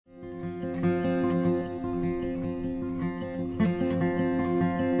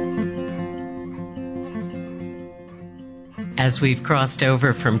As we've crossed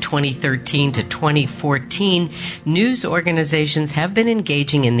over from 2013 to 2014, news organizations have been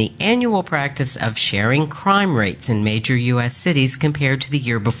engaging in the annual practice of sharing crime rates in major U.S. cities compared to the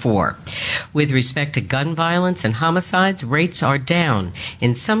year before. With respect to gun violence and homicides, rates are down,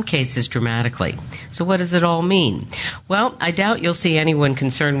 in some cases dramatically. So what does it all mean? Well, I doubt you'll see anyone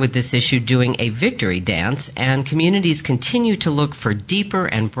concerned with this issue doing a victory dance, and communities continue to look for deeper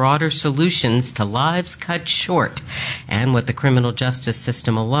and broader solutions to lives cut short and what the criminal justice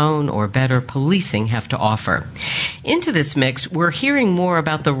system alone or better policing have to offer. Into this mix, we're hearing more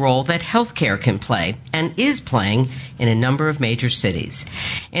about the role that healthcare can play and is playing in a number of major cities.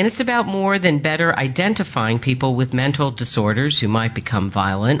 And it's about more than better identifying people with mental disorders who might become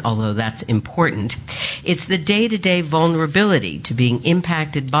violent, although that's important. It's the day-to-day vulnerability to being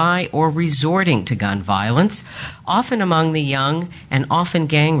impacted by or resorting to gun violence, often among the young and often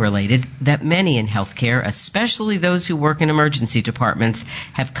gang-related, that many in healthcare, especially those who work in emergency departments,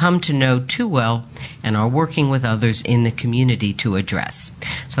 have come to know too well and are working with others in the community to address.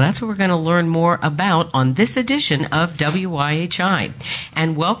 So that's what we're going to learn more about on this edition of WIHI.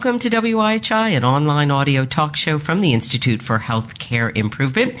 And welcome to WIHI, an online audio talk show from the Institute for Healthcare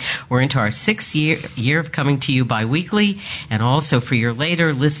Improvement. We're into our sixth year of coming to you bi-weekly, and also for your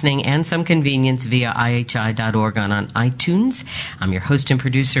later listening and some convenience via IHI.org on iTunes. I'm your host and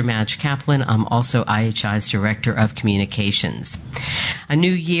producer, Madge Kaplan. I'm also IHI's Director of Communications. A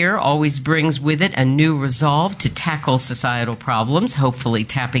new year always brings with it a new resolve to tackle societal problems, hopefully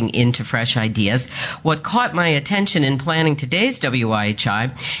tapping into fresh ideas. What caught my attention in planning today's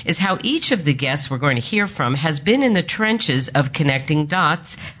WIHI is how each of the guests we're going to hear from has been in the trenches of connecting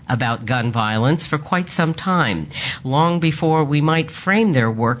dots about gun violence for quite some time, long before we might frame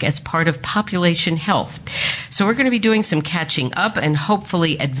their work as part of population health. So we're going to be doing some catching up and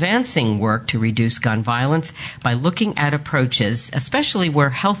hopefully advancing work to reduce gun violence by looking at approaches, especially where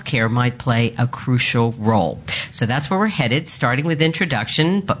healthcare might play a crucial role. So that's where we're headed, starting with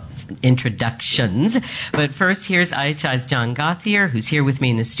introductions. But first, here's IHI's John Gauthier, who's here with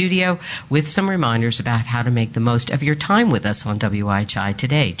me in the studio, with some reminders about how to make the most of your time with us on WIHI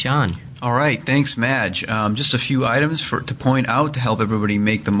today. John. All right. Thanks, Madge. Just a few items to point out to help everybody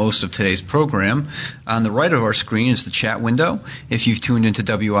make the most of today's program. On the right of our screen is the chat window. If you've tuned into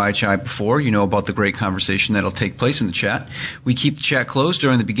WIHI before, you know about the great conversation that'll take place in the chat. We keep the chat closed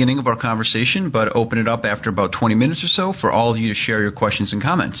during the beginning of our conversation, but open it up after about 20 minutes or so for all of you to share your questions and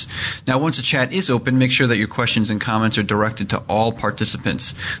comments. Now, once the chat is open, make sure that your questions and comments are directed to all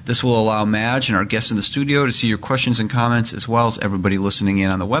participants. This will allow Madge and our guests in the studio to see your questions and comments, as well as everybody listening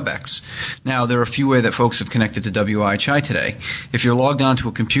in on the WebEx. Now, there are a few ways that folks have connected to WIHI today. If you're logged onto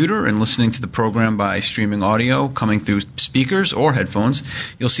a computer and listening to the program by streaming audio coming through speakers or headphones,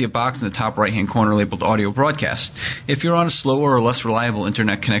 you'll see a box in the top right-hand corner labeled Audio Broadcast. If you're on a slower or less reliable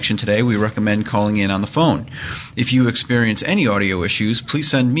internet connection today, we recommend calling in on the phone. If you experience any audio issues, please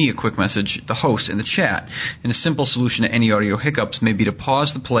send me a quick message, the host, in the chat. And a simple solution to any audio hiccups may be to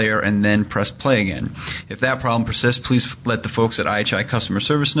pause the player and then press play again. If that problem persists, please let the folks at IHI Customer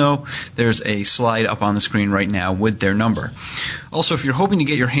Service know. There's a slide up on the screen right now with their number. Also, if you're hoping to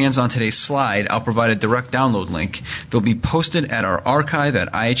get your hands on today's slide, I'll provide a direct download link. They'll be posted at our archive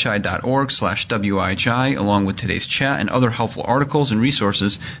at ihi.org/WIHI, along with today's chat and other helpful articles and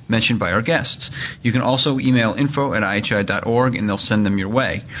resources mentioned by our guests. You can also email info@ihi.org, and they'll send them your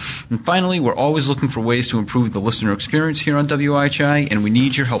way. And finally, we're always looking for ways to improve the listener experience here on WIHI, and we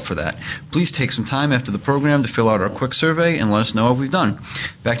need your help for that. Please take some time after the program to fill out our quick survey and let us know what we've done.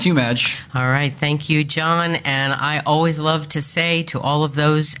 Back to you, Madge. All right. Thank you, John. And I always love to say to all of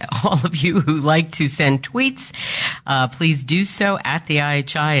you who like to send tweets, please do so. At the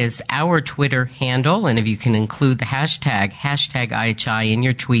IHI is our Twitter handle. And if you can include the hashtag IHI in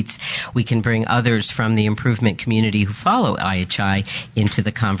your tweets, we can bring others from the improvement community who follow IHI into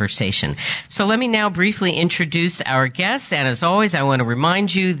the conversation. So let me now briefly introduce our guests. And as always, I want to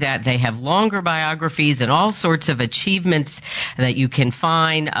remind you that they have longer biographies and all sorts of achievements that you can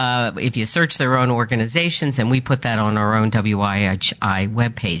find if you search their own organizations, and we put that on our own WIHI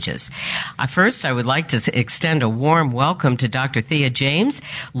web pages. First, I would like to extend a warm welcome to Dr. Thea James,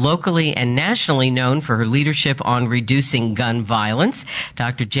 locally and nationally known for her leadership on reducing gun violence.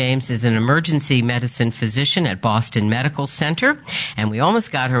 Dr. James is an emergency medicine physician at Boston Medical Center, and we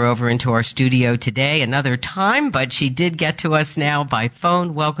almost got her over into our studio today another time, but she did get to us now by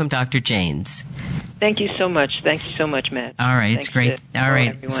phone. Welcome, Dr. James. Thank you so much. Thank you so much, Matt. All right, it's great. All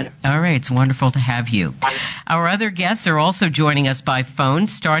right, it's wonderful to have you. Our other guests are also joining us by phone,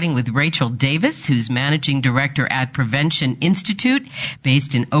 starting with Rachel Davis, who's Managing Director at Prevention Institute,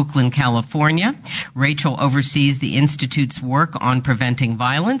 based in Oakland, California. Rachel oversees the Institute's work on preventing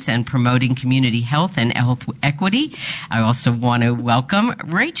violence and promoting community health and health equity. I also want to welcome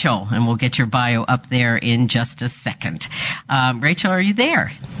Rachel, and we'll get your bio up there in just a second. Rachel, are you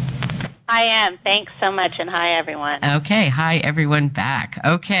there? I am. Thanks so much, and hi, everyone. Okay. Hi, everyone back.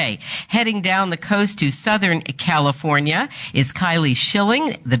 Okay. Heading down the coast to Southern California is Kylie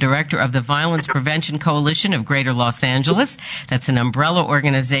Schilling, the director of the Violence Prevention Coalition of Greater Los Angeles. That's an umbrella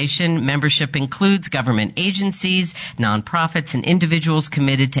organization. Membership includes government agencies, nonprofits, and individuals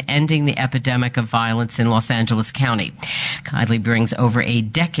committed to ending the epidemic of violence in Los Angeles County. Kylie brings over a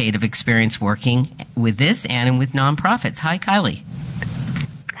decade of experience working with this and with nonprofits. Hi, Kylie.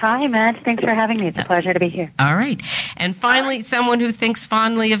 Hi, Matt. Thanks for having me. It's a pleasure to be here. All right. And finally, someone who thinks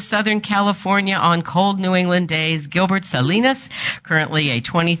fondly of Southern California on cold New England days, Gilbert Salinas, currently a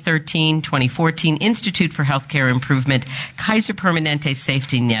 2013-2014 Institute for Healthcare Improvement Kaiser Permanente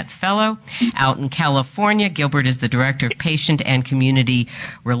Safety Net Fellow. Out in California, Gilbert is the Director of Patient and Community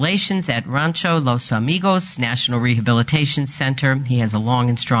Relations at Rancho Los Amigos National Rehabilitation Center. He has a long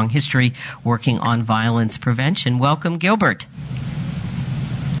and strong history working on violence prevention. Welcome, Gilbert.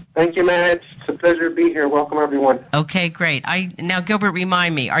 Thank you, Matt. It's a pleasure to be here. Welcome, everyone. Okay, great. Now, Gilbert,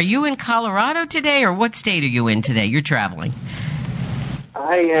 remind me, are you in Colorado today, or what state are you in today? You're traveling.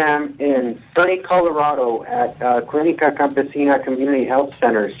 I am in sunny Colorado at Clínica Campesina Community Health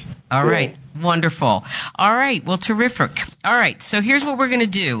Centers. All right. Wonderful. All right. Well, terrific. All right. So here's what we're going to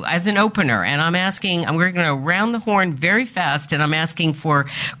do as an opener. And we're going to round the horn very fast, and I'm asking for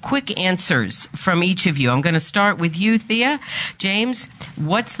quick answers from each of you. I'm going to start with you, Thea. James,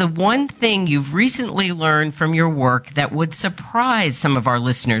 what's the one thing you've recently learned from your work that would surprise some of our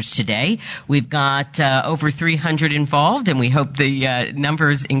listeners today? We've got over 300 involved, and we hope the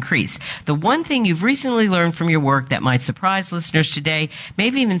numbers increase. The one thing you've recently learned from your work that might surprise listeners today,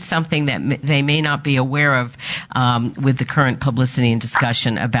 maybe even something that they may not be aware of with the current publicity and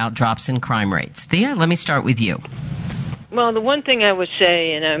discussion about drops in crime rates. Thea, let me start with you. Well, the one thing I would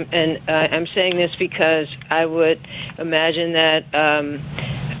say, and I'm saying this because I would imagine that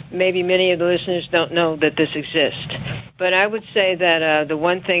maybe many of the listeners don't know that this exists, but I would say that the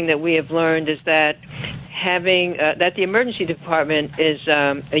one thing that we have learned is that that the emergency department is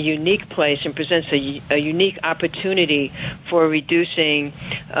a unique place and presents a unique opportunity for reducing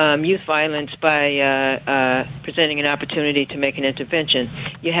youth violence by presenting an opportunity to make an intervention.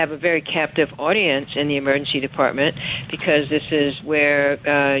 You have a very captive audience in the emergency department because this is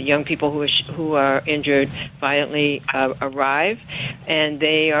where young people who are injured violently arrive, and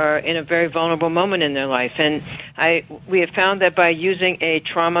they are in a very vulnerable moment in their life. And we have found that by using a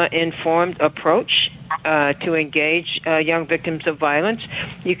trauma-informed approach to engage young victims of violence,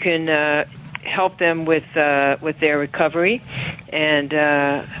 you can help them with their recovery, and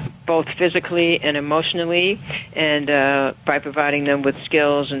both physically and emotionally, and by providing them with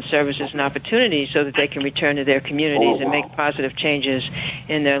skills and services and opportunities so that they can return to their communities and make positive changes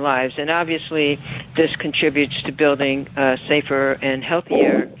in their lives. And obviously, this contributes to building safer and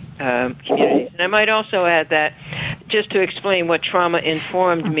healthier communities. And I might also add that, just to explain what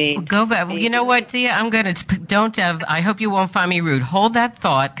trauma-informed means. Go back. You know what, Thea? I hope you won't find me rude. Hold that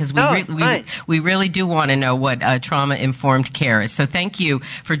thought, because we really do want to know what trauma-informed care is. So thank you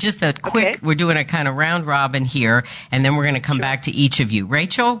for just a quick, okay. We're doing a kind of round robin here, and then we're going to come back to each of you.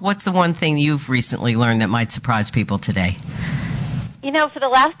 Rachel, what's the one thing you've recently learned that might surprise people today? You know, for the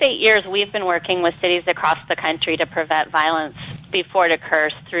last 8 years, we've been working with cities across the country to prevent violence before it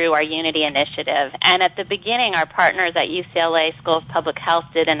occurs through our Unity initiative. And at the beginning, our partners at UCLA School of Public Health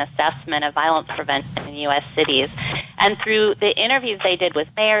did an assessment of violence prevention in U.S. cities. And through the interviews they did with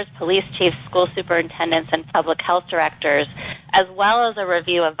mayors, police chiefs, school superintendents, and public health directors, as well as a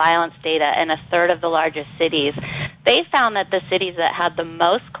review of violence data in a third of the largest cities, they found that the cities that had the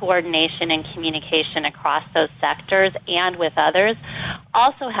most coordination and communication across those sectors and with others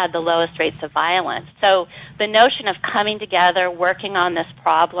also had the lowest rates of violence. So the notion of coming together, working on this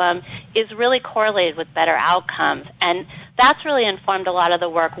problem, is really correlated with better outcomes. And that's really informed a lot of the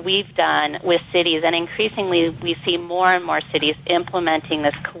work we've done with cities, and increasingly we see more and more cities implementing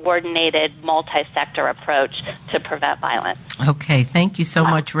this coordinated multi-sector approach to prevent violence. Okay, thank you so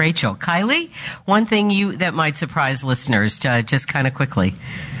much, Rachel. Kylie, one thing that might surprise listeners, just kind of quickly.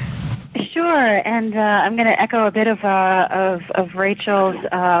 Sure. and I'm going to echo a bit of Rachel's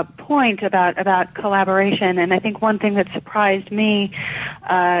point about collaboration. And I think one thing that surprised me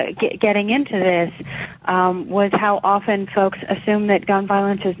getting into this was how often folks assume that gun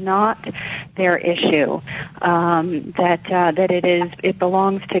violence is not their issue, that it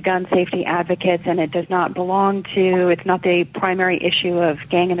belongs to gun safety advocates, and it does not belong to. It's not the primary issue of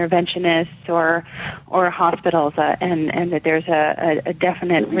gang interventionists or hospitals, and that there's a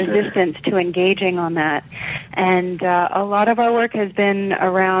definite resistance to engaging on that. And a lot of our work has been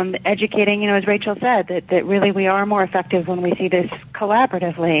around educating, as Rachel said, that really we are more effective when we see this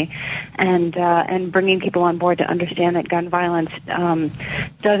collaboratively, and bringing people on board to understand that gun violence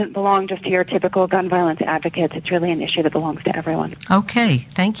doesn't belong just to your typical gun violence advocates. It's really an issue that belongs to everyone. Okay,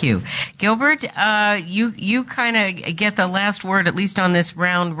 thank you. Gilbert, you kind of get the last word, at least on this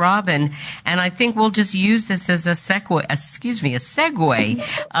round robin, and I think we'll just use this as a segue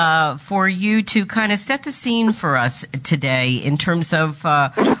for you to kind of set the scene for us today in terms of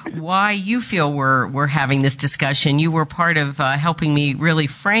why you feel we're having this discussion. You were part of helping me really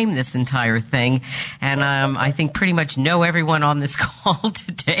frame this entire thing, and I think pretty much know everyone on this call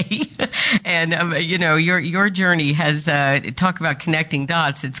today. And your journey has talk about connecting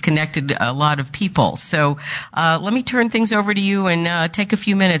dots. It's connected a lot of people. So let me turn things over to you and take a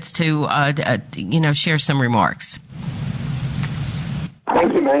few minutes to share some remarks.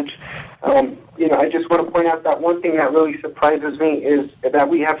 Thank you, Madge. I just want to point out that one thing that really surprises me is that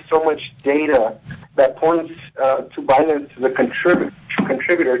we have so much data that points to violence as a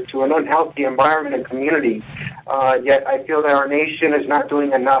contributor to an unhealthy environment and community. Yet I feel that our nation is not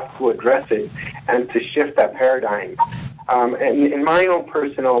doing enough to address it and to shift that paradigm. And in my own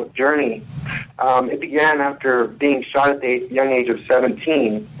personal journey, it began after being shot at the young age of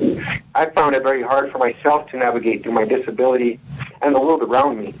 17. I found it very hard for myself to navigate through my disability and the world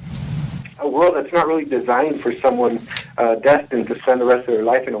around me. A world that's not really designed for someone destined to spend the rest of their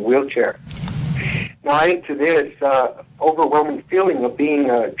life in a wheelchair. Now, adding to this overwhelming feeling of being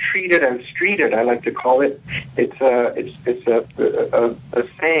treated and streeted, I like to call it. It's a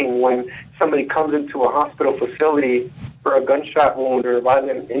saying when somebody comes into a hospital facility for a gunshot wound or a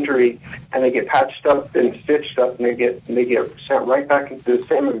violent injury, and they get patched up and stitched up, and they get sent right back into the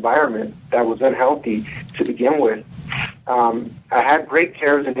same environment that was unhealthy to begin with. I had great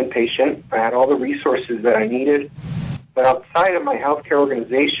care as an inpatient. I had all the resources that I needed. But outside of my healthcare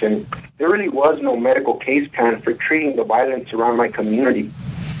organization, there really was no medical case plan for treating the violence around my community.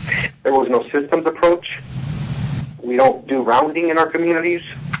 There was no systems approach. We don't do rounding in our communities.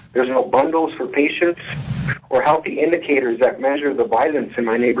 There's no bundles for patients or healthy indicators that measure the violence in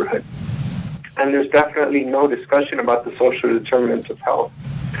my neighborhood. And there's definitely no discussion about the social determinants of health.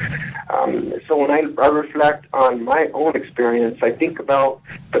 So when I reflect on my own experience, I think about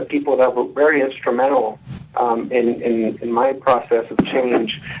the people that were very instrumental in my process of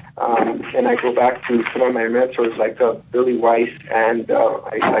change, and I go back to some of my mentors like Billy Weiss, and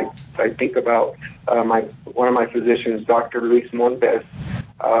I think about one of my physicians, Dr. Luis Montes,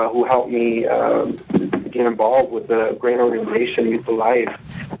 who helped me get involved with the great organization Youth Alive,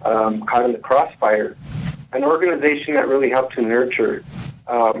 Caught in the Crossfire, an organization that really helped to nurture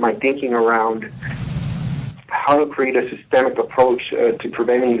my thinking around how to create a systemic approach to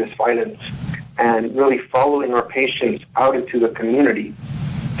preventing this violence and really following our patients out into the community.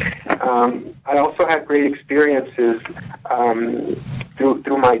 I also had great experiences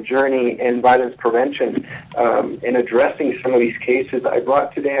through my journey in violence prevention in addressing some of these cases. I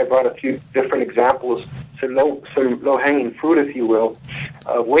brought a few different examples, some low-hanging fruit, if you will,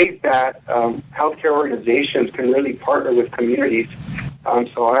 ways that healthcare organizations can really partner with communities.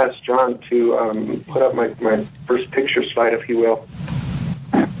 So I'll ask John to put up my first picture slide, if you will.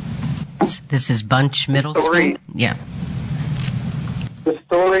 This is Bunch Middle School? Yeah. The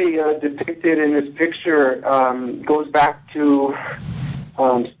story depicted in this picture goes back to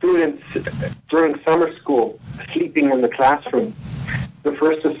students during summer school sleeping in the classroom. The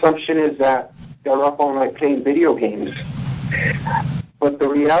first assumption is that they're up all night playing video games. But the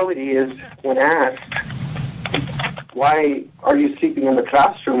reality is, when asked, why are you sleeping in the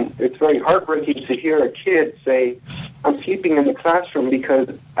classroom, it's very heartbreaking to hear a kid say, I'm sleeping in the classroom because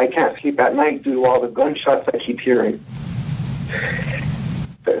I can't sleep at night due to all the gunshots I keep hearing.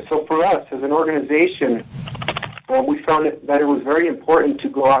 So for us, as an organization, we found that it was very important to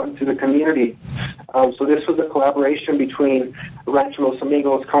go out into the community. So this was a collaboration between Rancho Los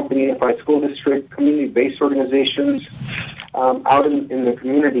Amigos, Company Unified School District, community-based organizations out in the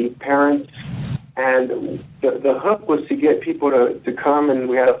community, parents, And the hook was to get people to come, and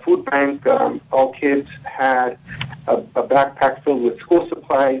we had a food bank. All kids had a backpack filled with school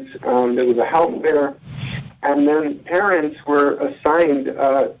supplies. There was a health fair. And then parents were assigned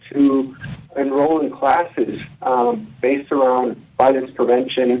to enroll in classes based around violence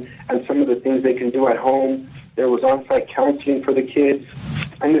prevention and some of the things they can do at home. There was on-site counseling for the kids.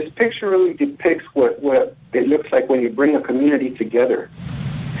 And this picture really depicts what it looks like when you bring a community together.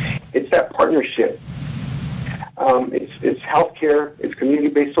 It's that partnership. It's healthcare, it's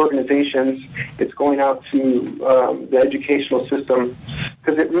community-based organizations, it's going out to the educational system,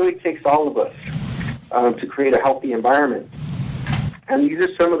 because it really takes all of us to create a healthy environment. And these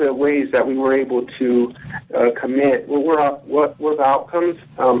are some of the ways that we were able to commit. What were the outcomes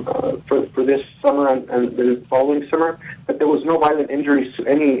for this summer and the following summer? But there was no violent injuries to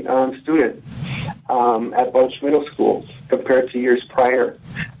any student at Welch Middle School compared to years prior.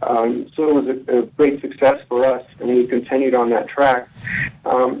 So it was a great success for us, and we continued on that track.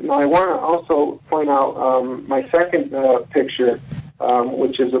 Now I want to also point out my second picture,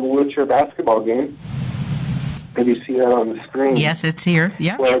 which is a wheelchair basketball game. If you see that on the screen. Yes, it's here.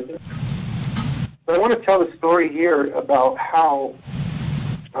 Yeah. But I want to tell the story here about how,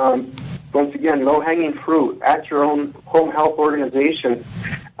 once again, low-hanging fruit at your own home health organization.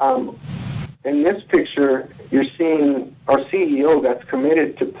 In this picture, you're seeing our CEO that's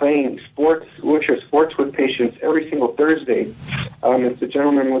committed to playing wheelchair sports with patients every single Thursday. It's the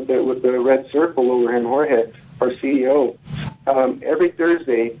gentleman with the red circle over him, Jorge, our CEO. Every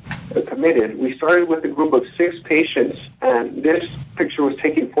Thursday, committed. We started with a group of 6 patients, and this picture was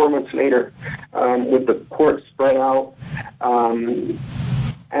taken 4 months later with the court spread out.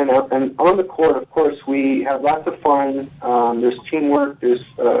 And on the court, of course, we have lots of fun. There's teamwork, there's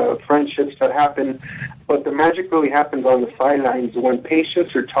friendships that happen, but the magic really happens on the sidelines when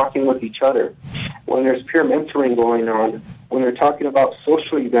patients are talking with each other, when there's peer mentoring going on, when they're talking about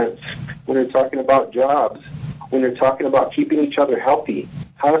social events, when they're talking about jobs, when they're talking about keeping each other healthy,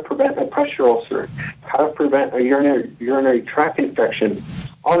 how to prevent a pressure ulcer, how to prevent a urinary tract infection.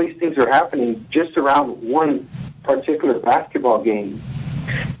 All these things are happening just around one particular basketball game.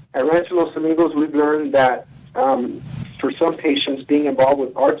 At Rancho Los Amigos, we've learned that for some patients, being involved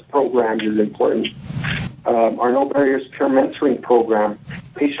with arts programs is important. Our No Barriers Peer Mentoring Program,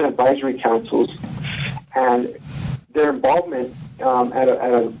 patient advisory councils, and their involvement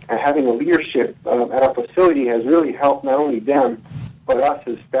at having a leadership at our facility has really helped not only them, but us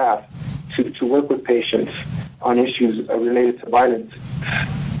as staff to work with patients on issues related to violence.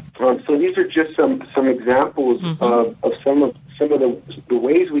 So these are just some examples of some of the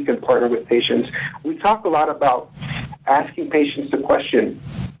ways we can partner with patients. We talk a lot about asking patients the question,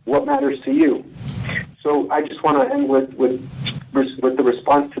 what matters to you? So I just want to end with the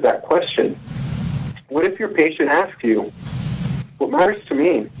response to that question. What if your patient asks you, what matters to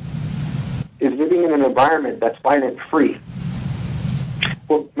me is living in an environment that's violent-free.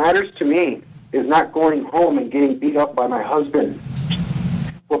 What matters to me is not going home and getting beat up by my husband.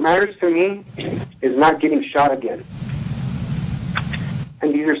 What matters to me is not getting shot again.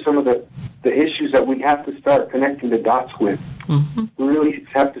 And these are some of the issues that we have to start connecting the dots with. Mm-hmm. We really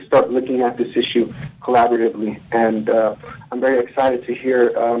have to start looking at this issue collaboratively. And I'm very excited to hear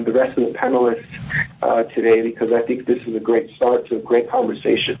the rest of the panelists today, because I think this is a great start to a great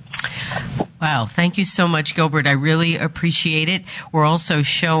conversation. Wow. Thank you so much, Gilbert. I really appreciate it. We're also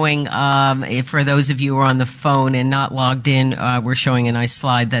showing, for those of you who are on the phone and not logged in, we're showing a nice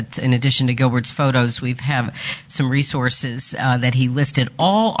slide that in addition to Gilbert's photos, we have some resources that he listed.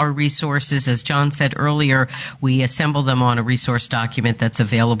 All our resources, as John said earlier, we assemble them on a resource document that's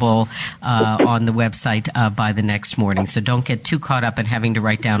available on the website by the next morning. So don't get too caught up in having to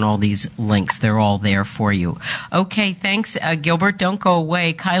write down all these links. They're all there for you. Okay, thanks, Gilbert. Don't go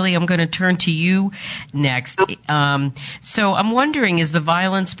away. Kylie, I'm going to turn to you next. So I'm wondering, is the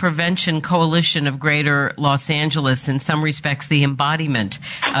Violence Prevention Coalition of Greater Los Angeles in some respects the embodiment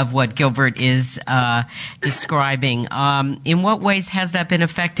of what Gilbert is describing? In what ways has that been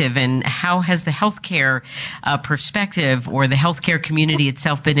effective, and how has the healthcare perspective or the healthcare community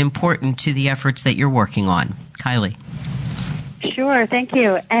itself been important to the efforts that you're working on? Kylie. Sure, thank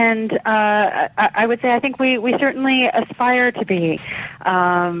you. And I would say I think we certainly aspire to be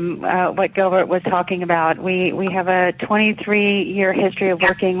what Gilbert was talking about. We have a 23-year history of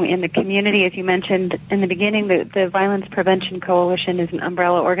working in the community. As you mentioned in the beginning, the Violence Prevention Coalition is an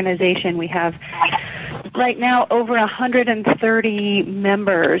umbrella organization. We have right now over 130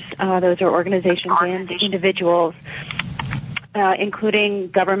 members. Those are organizations and individuals. including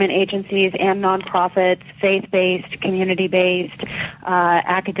government agencies and nonprofits, faith-based, community-based,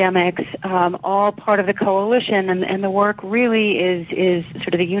 academics, all part of the coalition. And the work really is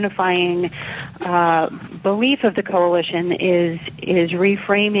sort of the unifying belief of the coalition is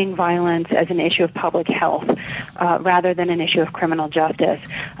reframing violence as an issue of public health rather than an issue of criminal justice.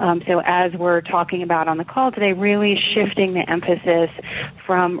 So as we're talking about on the call today, really shifting the emphasis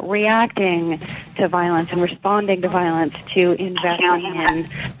from reacting to violence and responding to violence to investing in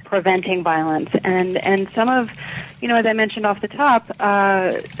preventing violence. And some of, as I mentioned off the top,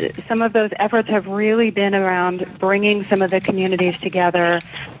 some of those efforts have really been around bringing some of the communities together,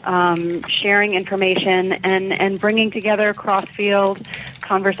 sharing information, and bringing together cross-field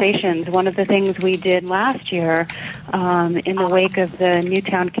conversations. One of the things we did last year in the wake of the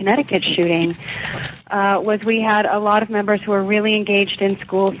Newtown, Connecticut shooting was we had a lot of members who were really engaged in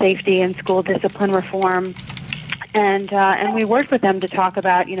school safety and school discipline reform. And we worked with them to talk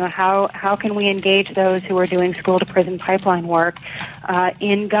about, how can we engage those who are doing school to prison pipeline work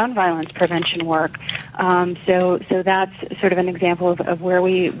in gun violence prevention work. So that's sort of an example of where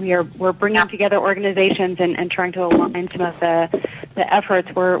we're bringing together organizations and trying to align some of the efforts.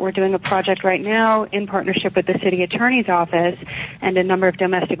 We're doing a project right now in partnership with the city attorney's office and a number of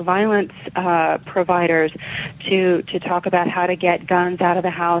domestic violence providers to talk about how to get guns out of the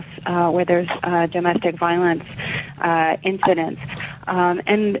house where there's domestic violence incidents.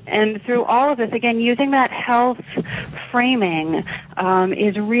 And through all of this, again, using that health framing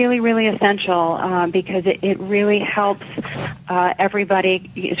is really, really essential because it really helps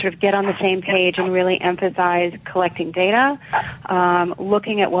everybody sort of get on the same page and really emphasize collecting data,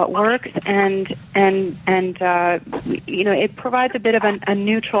 looking at what works, and it provides a bit of a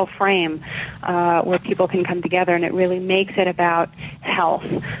neutral frame where people can come together, and it really makes it about health.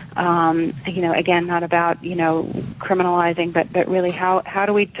 Again, not about criminalizing, but really how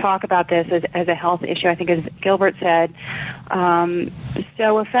do we talk about this as a health issue? I think, as Gilbert said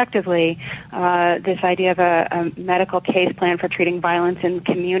so effectively, this idea of a medical case plan for treating violence in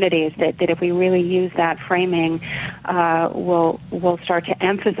communities, that if we really use that framing, we'll start to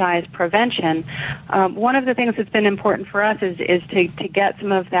emphasize prevention. One of the things that's been important for us is to get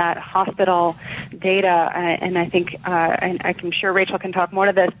some of that hospital data, and I think, and I'm sure Rachel can talk more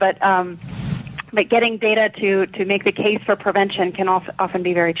to this, but getting data to make the case for prevention can often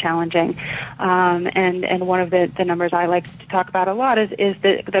be very challenging. And one of the numbers I like to talk about a lot is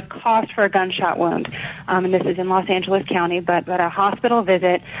the cost for a gunshot wound. And this is in Los Angeles County, but a hospital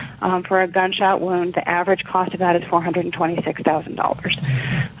visit for a gunshot wound, the average cost of that is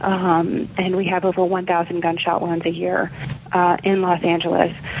 $426,000. And we have over 1,000 gunshot wounds a year in Los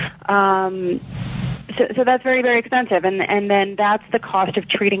Angeles. So that's very, very expensive, and then that's the cost of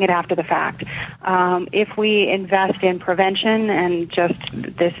treating it after the fact. If we invest in prevention, and just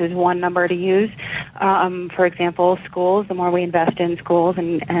this is one number to use, for example, schools. The more we invest in schools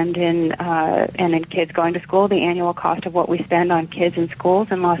and in kids going to school, the annual cost of what we spend on kids in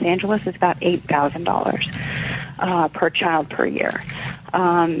schools in Los Angeles is about $8,000 per child per year.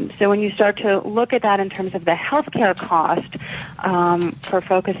 So when you start to look at that in terms of the healthcare cost for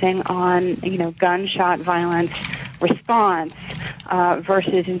focusing on, gunshot violence response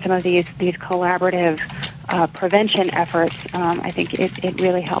versus in some of these collaborative prevention efforts, I think it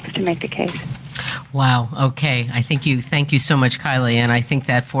really helps to make the case. Wow. Okay. Thank you so much, Kylie. And I think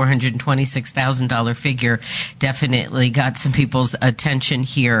that $426,000 figure definitely got some people's attention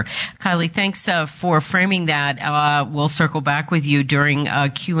here. Kylie, thanks for framing that. We'll circle back with you during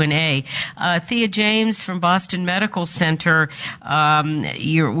Q&A. Thea James from Boston Medical Center,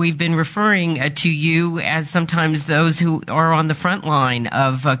 we've been referring to you as sometimes those who are on the front line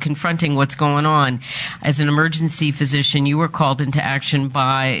of confronting what's going on. As an emergency physician, you were called into action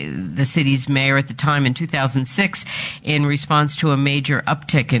by the city's mayor at the time in 2006 in response to a major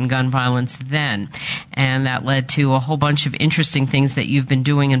uptick in gun violence then. And that led to a whole bunch of interesting things that you've been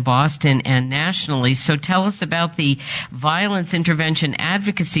doing in Boston and nationally. So tell us about the Violence Intervention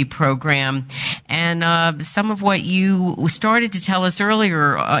Advocacy Program and some of what you started to tell us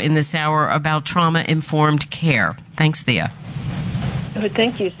earlier in this hour about trauma-informed care. Thanks, Thea.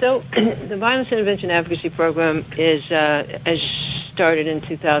 Thank you. So the Violence Intervention Advocacy Program is started in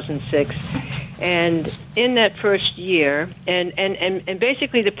 2006. And in that first year, and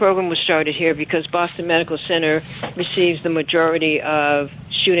basically the program was started here because Boston Medical Center receives the majority of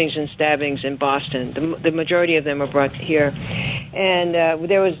shootings and stabbings in Boston. The majority of them were brought here. And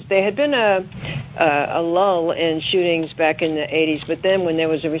there had been a lull in shootings back in the 80s, but then when there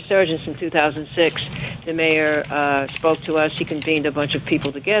was a resurgence in 2006, the mayor spoke to us. He convened a bunch of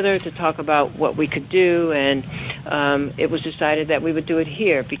people together to talk about what we could do, and it was decided that we would do it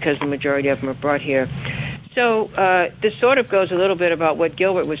here because the majority of them are brought here. So this sort of goes a little bit about what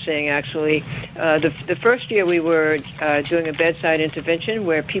Gilbert was saying, actually. The first year we were doing a bedside intervention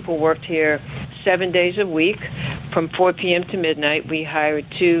where people worked here 7 days a week from 4 p.m. to midnight. We hired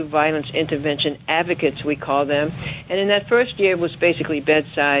 2 violence intervention advocates, we call them. And in that first year was basically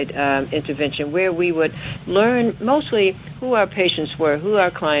bedside intervention where we would learn mostly who our patients were, who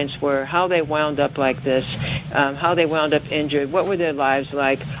our clients were, how they wound up like this, how they wound up injured, what were their lives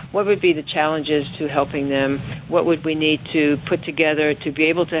like, what would be the challenges to helping them, what would we need to put together to be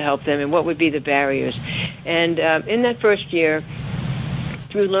able to help them, and what would be the barriers. And in that first year,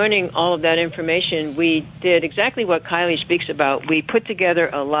 through learning all of that information, we did exactly what Kylie speaks about. We put together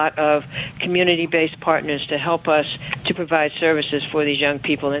a lot of community-based partners to help us to provide services for these young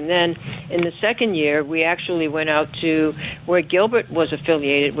people. And then in the second year, we actually went out to where Gilbert was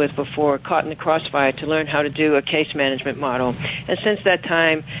affiliated with before, Caught in the Crossfire, to learn how to do a case management model. And since that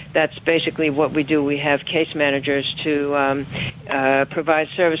time, that's basically what we do. We have case managers to provide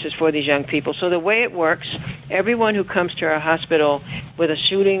services for these young people. So the way it works, everyone who comes to our hospital with a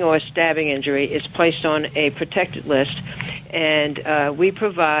shooting or a stabbing injury is placed on a protected list, and we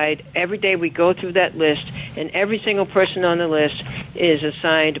provide, every day we go through that list, and every single person on the list is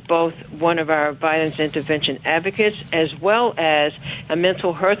assigned both one of our violence intervention advocates as well as a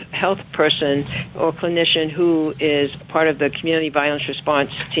mental health person or clinician who is part of the community violence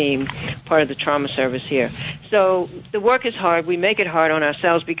response team, part of the trauma service here. So the work is hard. We make it hard on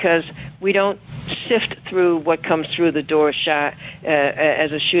ourselves because we don't sift through what comes through the door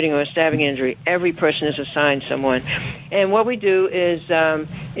as a shooting or a stabbing injury. Every person is assigned someone. And what we do is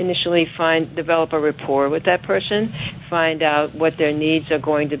initially develop a rapport with that person, find out what their needs are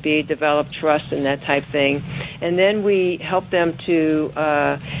going to be, develop trust and that type thing. And then we help them to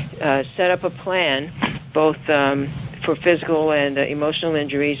set up a plan, both for physical and emotional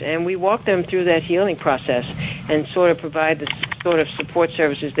injuries, and we walk them through that healing process and sort of provide the sort of support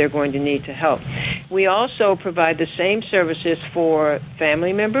services they're going to need to help. We also provide the same services for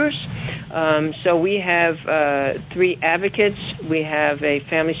family members. So we have 3 advocates, we have a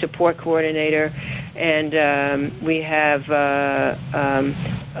family support coordinator, and we have a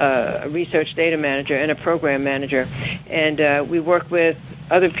research data manager and a program manager. And we work with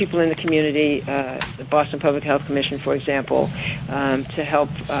other people in the community, the Boston Public Health Commission, for example, to help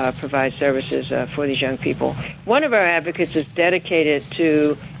provide services for these young people. One of our advocates is dedicated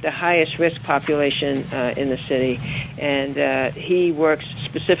to the highest risk population in the city, and he works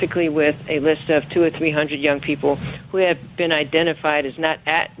specifically with a list of 200 or 300 young people who have been identified as not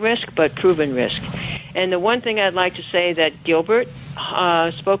at risk but proven risk. And the one thing I'd like to say that Gilbert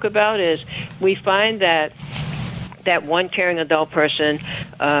spoke about is we find that one caring adult person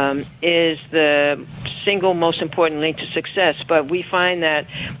is the single most important link to success. But we find that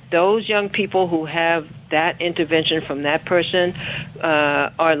those young people who have that intervention from that person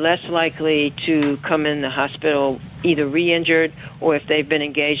are less likely to come in the hospital either re-injured, or if they've been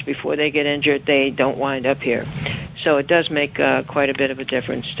engaged before they get injured, they don't wind up here. So it does make quite a bit of a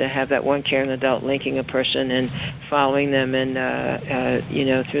difference to have that one caring adult linking a person and following them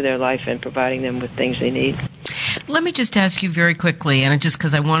and through their life and providing them with things they need. Let me just ask you very quickly, and just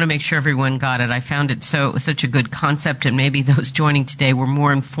because I want to make sure everyone got it, I found it such a good concept, and maybe those joining today were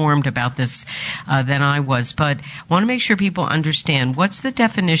more informed about this than I was, but I want to make sure people understand, what's the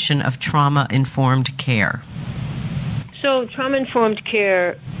definition of trauma-informed care? So trauma-informed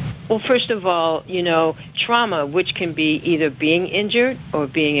care, well, first of all, trauma, which can be either being injured or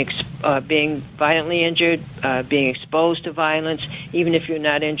being violently injured, being exposed to violence, even if you're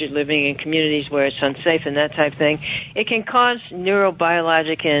not injured, living in communities where it's unsafe and that type of thing. It can cause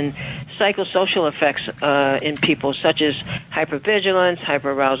neurobiologic and psychosocial effects in people, such as hypervigilance,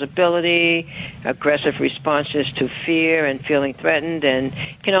 hyperarousability, aggressive responses to fear and feeling threatened, and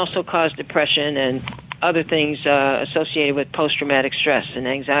can also cause depression and other things associated with post-traumatic stress and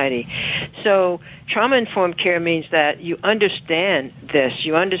anxiety. So trauma-informed care means that you understand this.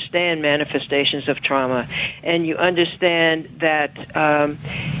 You understand manifestations of trauma, and you understand that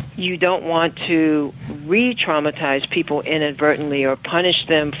you don't want to re-traumatize people inadvertently or punish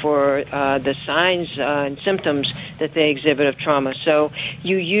them for the signs and symptoms that they exhibit of trauma. So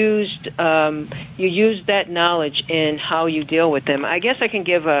you used that knowledge in how you deal with them. I guess I can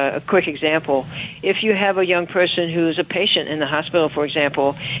give a quick example. If you have a young person who's a patient in the hospital, for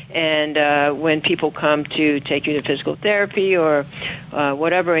example, and when people come to take you to physical therapy or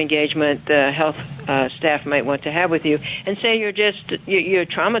whatever engagement the health staff might want to have with you, and say you're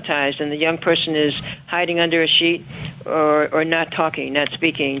traumatized and the young person is hiding under a sheet or not talking, not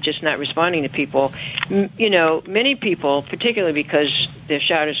speaking, just not responding to people, many people, particularly because they're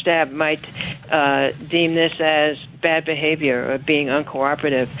shot or stabbed, might deem this as bad behavior or being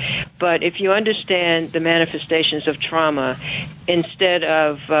uncooperative. But if you understand the manifestations of trauma, instead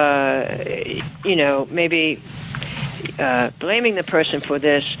of maybe blaming the person for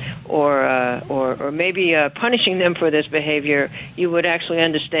this or maybe punishing them for this behavior, you would actually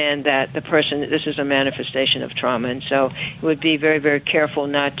understand that this is a manifestation of trauma. And so you would be very, very careful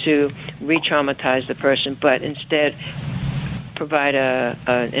not to re-traumatize the person, but instead provide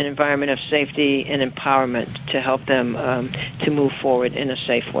an environment of safety and empowerment to help them to move forward in a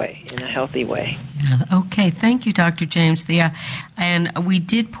safe way, in a healthy way. Okay, thank you, Dr. James. And we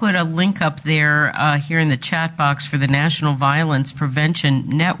did put a link up there here in the chat box for the National Violence Prevention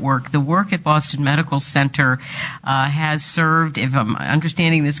Network. The work at Boston Medical Center has served, if I'm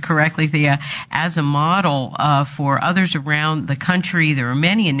understanding this correctly, as a model for others around the country. There are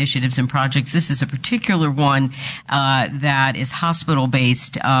many initiatives and projects. This is a particular one that is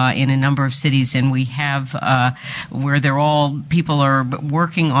hospital-based in a number of cities, and we have where people are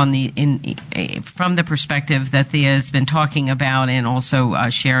working on from the perspective that Thea has been talking about, and also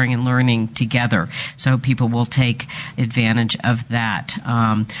sharing and learning together. So people will take advantage of that.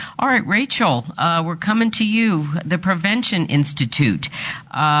 All right, Rachel, we're coming to you, the Prevention Institute.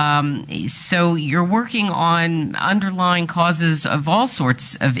 So you're working on underlying causes of all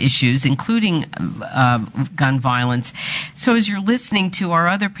sorts of issues, including gun violence. So as you're listening to our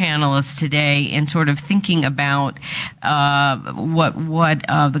other panelists today and sort of thinking about what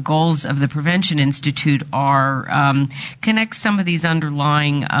the goals of the Prevention Institute are, connect some of these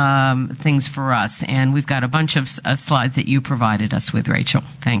underlying things for us. And we've got a bunch of slides that you provided us with, Rachel.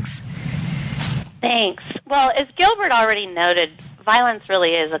 Thanks. Thanks. Well, as Gilbert already noted, violence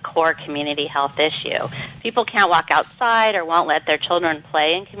really is a core community health issue. People can't walk outside or won't let their children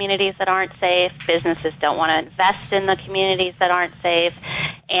play in communities that aren't safe. Businesses don't want to invest in the communities that aren't safe.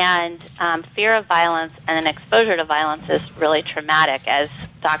 And fear of violence and an exposure to violence is really traumatic, as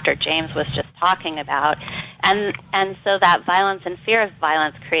Dr. James was just talking about. And so that violence and fear of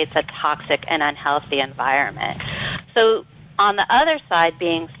violence creates a toxic and unhealthy environment. So on the other side,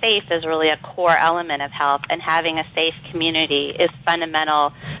 being safe is really a core element of health, and having a safe community is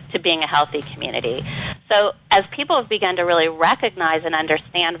fundamental to being a healthy community. So as people have begun to really recognize and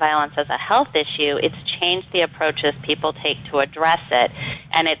understand violence as a health issue, it's changed the approaches people take to address it,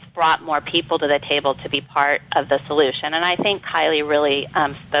 and it's brought more people to the table to be part of the solution. And I think Kylie really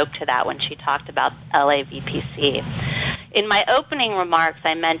spoke to that when she talked about LAVPC. In my opening remarks,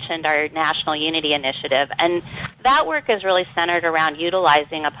 I mentioned our National Unity Initiative, and that work is really centered around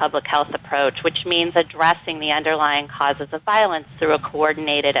utilizing a public health approach, which means addressing the underlying causes of violence through a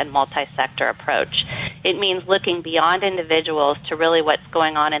coordinated and multi-sector approach. It means looking beyond individuals to really what's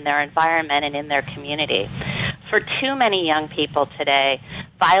going on in their environment and in their community. For too many young people today,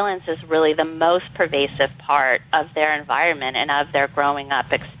 violence is really the most pervasive part of their environment and of their growing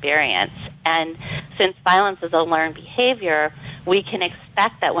up experience. And since violence is a learned behavior, we can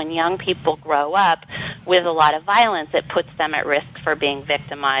expect that when young people grow up with a lot of violence, it puts them at risk for being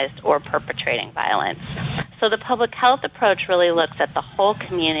victimized or perpetrating violence. So the public health approach really looks at the whole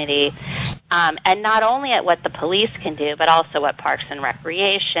community, and not only at what the police can do, but also what Parks and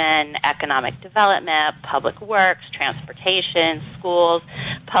Recreation, economic development, public works, transportation, schools,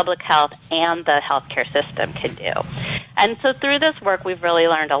 public health, and the healthcare system can do. And so through this work, we've really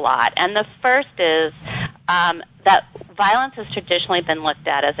learned a lot. And the first is that violence has traditionally been looked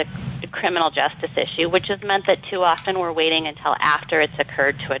at as a criminal justice issue, which has meant that too often we're waiting until after it's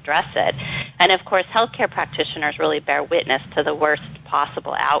occurred to address it. And of course, healthcare practitioners really bear witness to the worst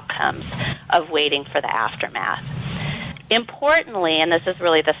possible outcomes of waiting for the aftermath. Importantly, and this is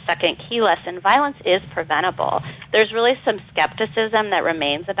really the second key lesson, violence is preventable. There's really some skepticism that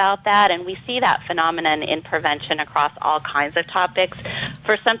remains about that, and we see that phenomenon in prevention across all kinds of topics.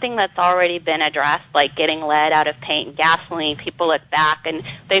 For something that's already been addressed, like getting lead out of paint and gasoline, people look back and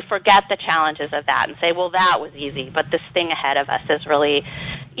they forget the challenges of that and say, well, that was easy, but this thing ahead of us is really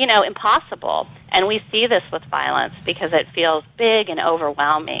impossible. And we see this with violence because it feels big and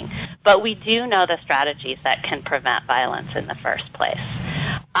overwhelming. But we do know the strategies that can prevent violence in the first place.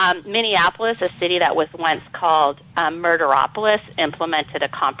 Minneapolis, a city that was once called Murderopolis, implemented a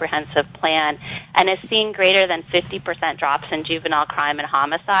comprehensive plan and has seen greater than 50% drops in juvenile crime and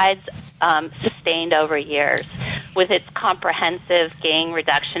homicides sustained over years. With its comprehensive gang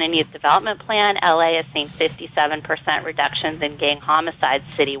reduction and youth development plan, LA has seen 57% reductions in gang homicides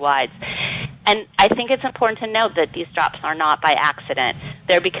citywide. And I think it's important to note that these drops are not by accident.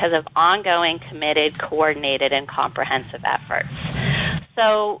 They're because of ongoing, committed, coordinated, and comprehensive efforts.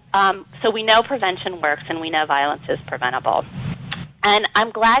 So we know prevention works and we know violence is preventable. And I'm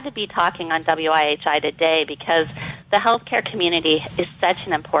glad to be talking on WIHI today because the healthcare community is such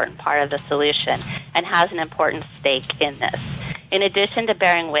an important part of the solution and has an important stake in this. In addition to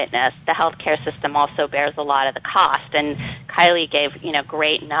bearing witness, the healthcare system also bears a lot of the cost. And Kylie gave,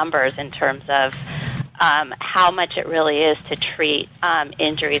 great numbers in terms of how much it really is to treat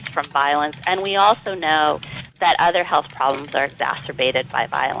injuries from violence. And we also know that other health problems are exacerbated by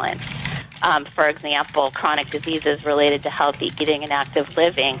violence. For example, chronic diseases related to healthy eating and active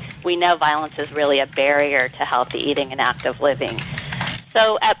living. We know violence is really a barrier to healthy eating and active living.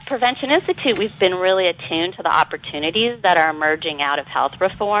 So at Prevention Institute, we've been really attuned to the opportunities that are emerging out of health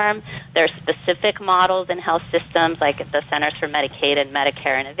reform. There are specific models in health systems like the Centers for Medicaid and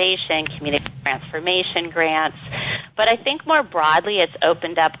Medicare Innovation, Community Transformation Grants. But I think more broadly, it's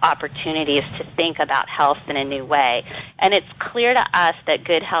opened up opportunities to think about health in a new way. And it's clear to us that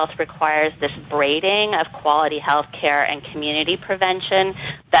good health requires this braiding of quality health care and community prevention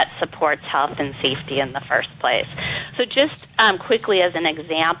that supports health and safety in the first place. So just quickly as an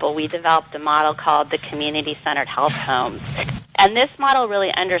example, we developed a model called the Community-Centered Health Homes. And this model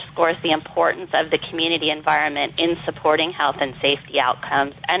really underscores the importance of the community environment in supporting health and safety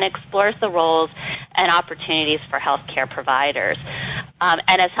outcomes and explores the roles and opportunities for healthcare providers. And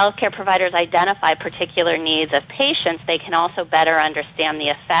as healthcare providers identify particular needs of patients, they can also better understand the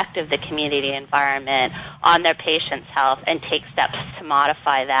effect of the community environment on their patients' health and take steps to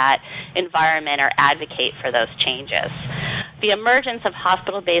modify that environment or advocate for those changes. The emergence of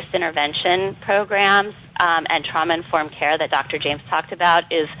hospital-based intervention programs and trauma-informed care that Dr. James talked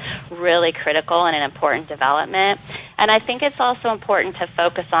about is really critical and an important development. And I think it's also important to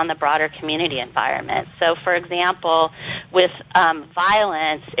focus on the broader community environment. So, for example, with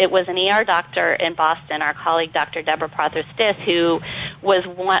violence, it was an ER doctor in Boston, our colleague Dr. Deborah Prothers-Stiss, who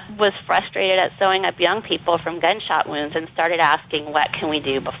was frustrated at sewing up young people from gunshot wounds and started asking, what can we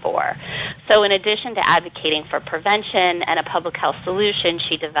do before? So in addition to advocating for prevention and a public health solution,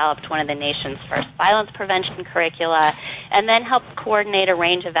 she developed one of the nation's first violence prevention curricula and then helped coordinate a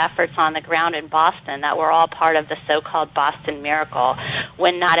range of efforts on the ground in Boston that were all part of the so-called Boston Miracle,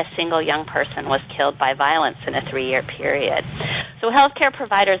 when not a single young person was killed by violence in a 3-year period. So healthcare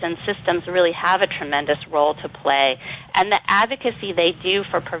providers and systems really have a tremendous role to play, and the advocacy they do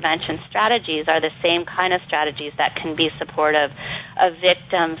for prevention strategies are the same kind of strategies that can be supportive of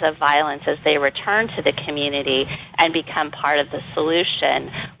victims of violence as they return to the community and become part of the solution,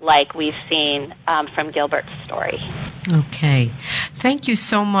 like we've seen from Gilbert's story. Okay. Thank you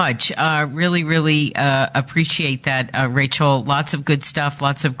so much. Really appreciate that, Rachel. Lots of good stuff,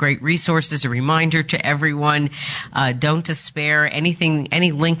 lots of great resources. A reminder to everyone, don't despair.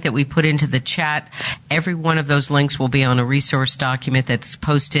 Any link that we put into the chat, every one of those links will be on a resource document that's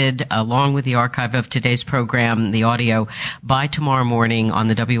posted along with the archive of today's program, the audio, by tomorrow morning on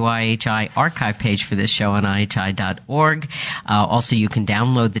the WIHI archive page for this show on IHI.org. Also, you can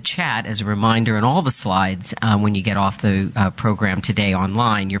download the chat as a reminder and all the slides when you get off the program today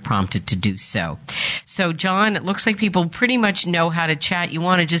online. You're prompted to do so. So, John, it looks like people pretty much know how to chat. You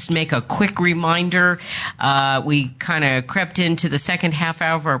want to just make a quick reminder. We kind of crept into the second half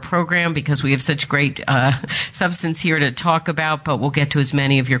hour of our program because we have such great substance here to talk about, but we'll get to as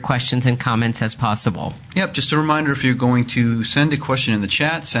many of your questions and comments as possible. Yep, just a reminder, if you're going to send a question in the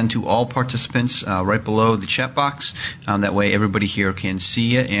chat, send to all participants right below the chat box. That way everybody here can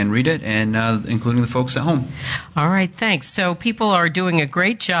see it and read it, and including the folks at home. All right, thanks. So people are doing a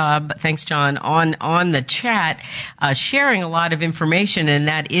great job, thanks, John, on the chat, sharing a lot of information, and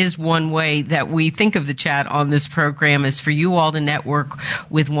that is one way that we think of the chat on this program, is for you all to network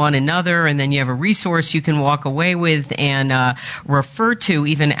with one another, and then you have a resource you can walk away with and refer to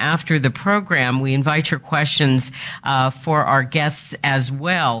even after the program. We invite your questions for our guests as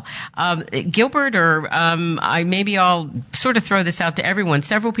well. Gilbert, or maybe I'll sort of throw this out to everyone.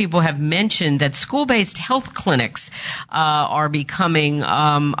 Several people have mentioned that school-based health clinics are becoming becoming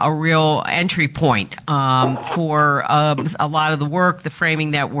a real entry point for a lot of the work, the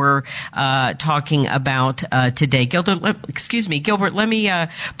framing that we're talking about today. Gilbert, let me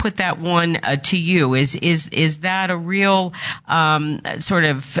put that one to you. Is that a real sort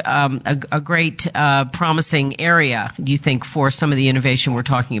of a great promising area, do you think, for some of the innovation we're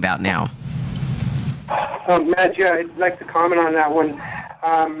talking about now? Matt, yeah, I'd like to comment on that one.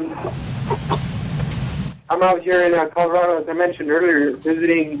 I'm out here in Colorado, as I mentioned earlier,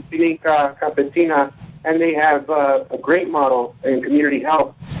 visiting Clínica Campesina, and they have a great model in community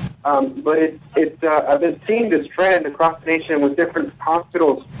health. But I've been seeing this trend across the nation with different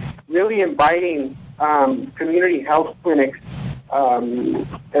hospitals really inviting community health clinics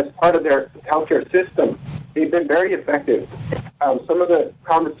as part of their healthcare system. They've been very effective. Some of the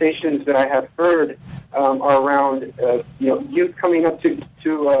conversations that I have heard are around, youth coming up to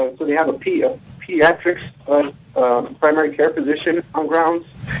so they have a pediatrics primary care physician on grounds,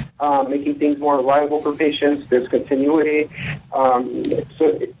 making things more reliable for patients. There's continuity.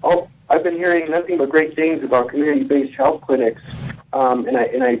 I've been hearing nothing but great things about community-based health clinics, and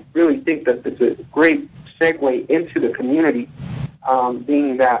I really think that it's a great segue into the community,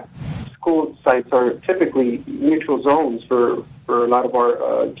 being that school sites are typically neutral zones for a lot of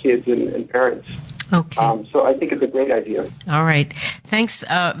our kids and parents. Okay. So I think it's a great idea. All right. Thanks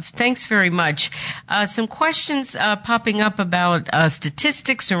very much. Some questions popping up about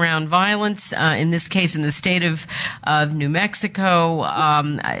statistics around violence, in this case in the state of New Mexico.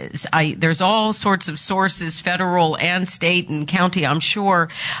 There's all sorts of sources, federal and state and county, I'm sure,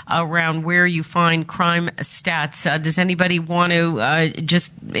 around where you find crime stats. Does anybody want to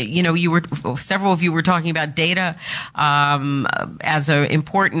several of you were talking about data as an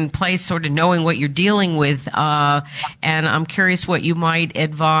important place, sort of knowing what you're dealing with, and I'm curious what you might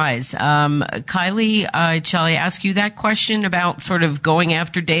advise. Kylie, shall I ask you that question about sort of going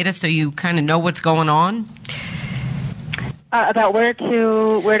after data so you kind of know what's going on? About where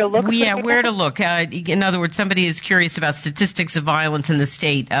to look? Yeah, where to look. In other words, somebody is curious about statistics of violence in the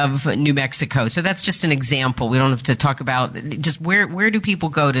state of New Mexico. So that's just an example. We don't have to talk about just where do people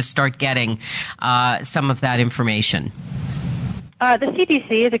go to start getting some of that information? The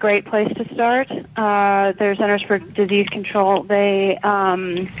CDC is a great place to start. Their Centers for Disease Control. They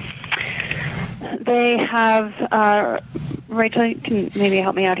have Rachel, you can maybe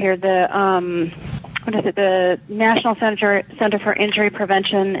help me out here. The National Center for Injury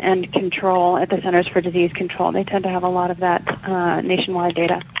Prevention and Control at the Centers for Disease Control. They tend to have a lot of that nationwide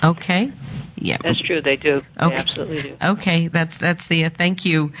data. Okay. Yeah, that's true. They do. Okay. They absolutely do. Okay, that's the thank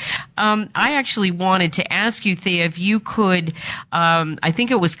you. I actually wanted to ask you, Thea, if you could. I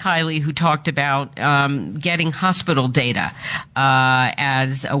think it was Kylie who talked about getting hospital data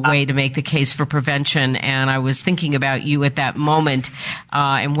as a way to make the case for prevention, and I was thinking about you at that moment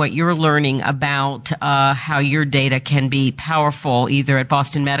and what you're learning about how your data can be powerful, either at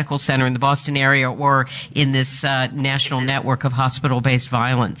Boston Medical Center in the Boston area or in this national network of hospital-based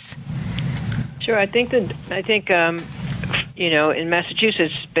violence. Sure. I think in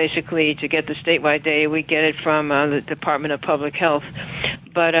Massachusetts, basically, to get the statewide data, we get it from the Department of Public Health.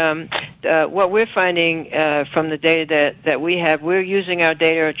 But what we're finding from the data that we have, we're using our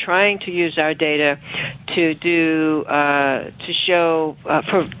data, or trying to use our data to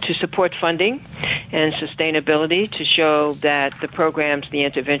support funding and sustainability, to show that the programs, the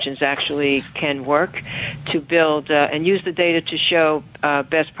interventions actually can work, to build and use the data to show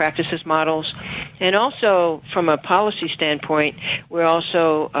best practices models. And also, from a policy standpoint, we're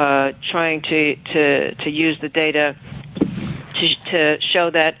also trying to use the data to show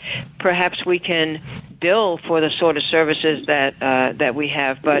that perhaps we can bill for the sort of services that we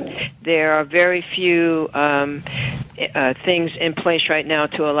have, but there are very few things in place right now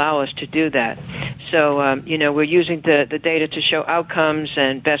to allow us to do that. So we're using the data to show outcomes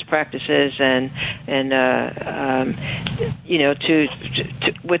and best practices, and with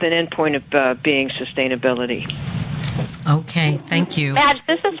an endpoint of being sustainability. Okay, thank you. Madge,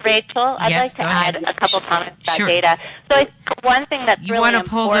 this is Rachel. I'd like to add a couple comments about data. So I think one thing that's really important... You want to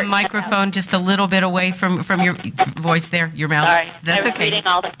pull the microphone just a little bit away from your voice there, your mouth? Sorry, that's okay. I was reading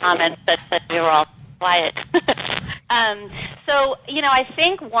all the comments that said we were all quiet. I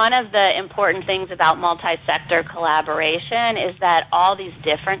think one of the important things about multi-sector collaboration is that all these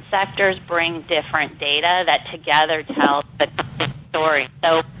different sectors bring different data that together tell the story.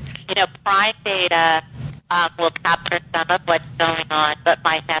 So, crime data will capture some of what's going on, but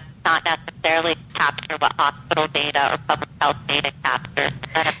might have not necessarily capture what hospital data or public health data captures.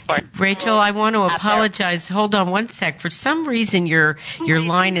 And of course, Rachel, I want to apologize. Hold on one sec. For some reason, your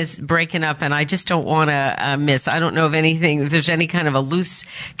line is breaking up, and I just don't want to miss. I don't know if there's any kind of a loose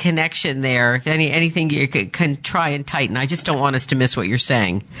connection there. If anything you can try and tighten. I just don't want us to miss what you're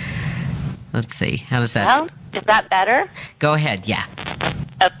saying. Let's see. How does that? Well, is that better? Go ahead. Yeah.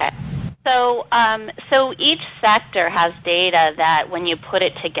 Okay. So each sector has data that when you put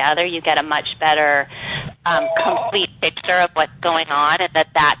it together, you get a much better complete picture of what's going on, and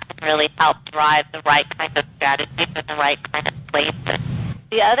that can really help drive the right kind of strategies in the right kind of places.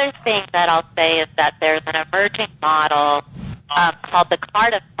 The other thing that I'll say is that there's an emerging model called the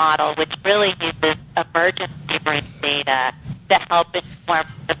Cardiff model, which really uses emergency room data to help inform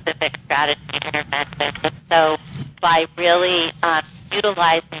specific strategy interventions. And so by really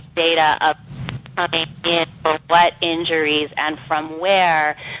utilizing data of coming in for what injuries and from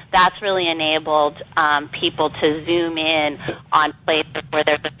where, that's really enabled people to zoom in on places where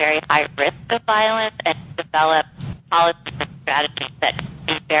there's a very high risk of violence and develop policies and strategies that can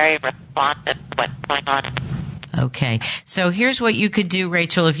be very responsive to what's going on. Okay. So here's what you could do,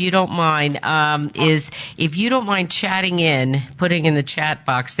 Rachel, if you don't mind, is if you don't mind chatting in, putting in the chat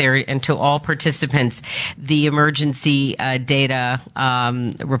box there, and to all participants, the emergency data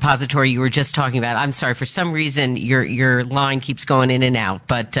repository you were just talking about. I'm sorry, for some reason your line keeps going in and out,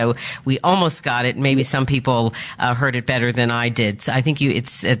 but we almost got it. Maybe some people heard it better than I did. So I think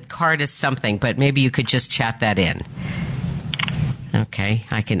it's Cardiff something, but maybe you could just chat that in. Okay,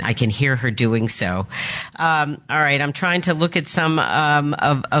 I can hear her doing so. All right, I'm trying to look at some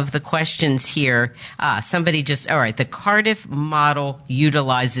of the questions here. Somebody all right, the Cardiff model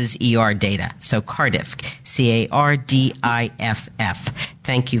utilizes ER data. So Cardiff, Cardiff.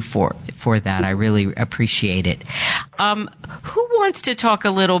 Thank you for that. I really appreciate it. Who wants to talk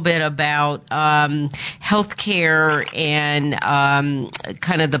a little bit about healthcare and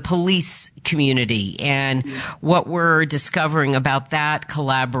kind of the police community and what we're discovering about that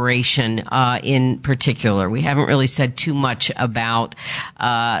collaboration in particular? We haven't really said too much about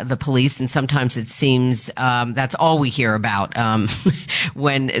the police, and sometimes it seems that's all we hear about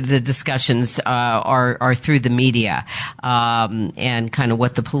when the discussions are through the media and kind of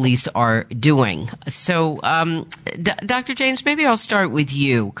what the police are doing. So, Dr. James, maybe I'll start with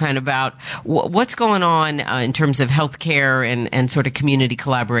you, kind of about what's going on in terms of healthcare and sort of community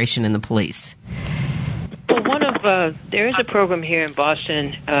collaboration in the police. Well, there is a program here in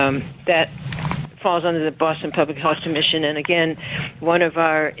Boston that falls under the Boston Public Health Commission, and again, one of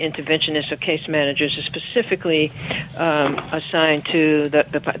our interventionists or case managers is specifically assigned to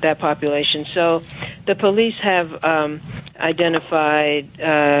that population. So the police have identified,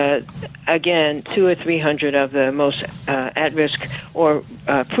 again, 200 or 300 of the most at-risk or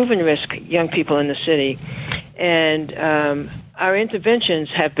proven risk young people in the city, and our interventions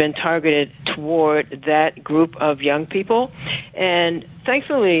have been targeted toward that group of young people, and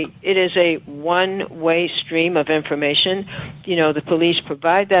thankfully, it is a one-way stream of information. You know, the police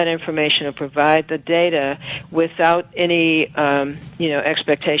provide that information or provide the data without any,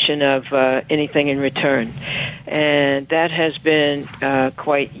 expectation of anything in return. And that has been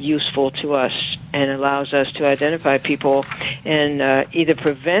quite useful to us and allows us to identify people and either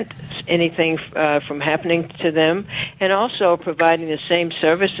prevent anything from happening to them, and also providing the same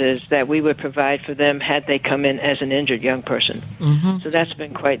services that we would provide for them had they come in as an injured young person. Mm-hmm. So that's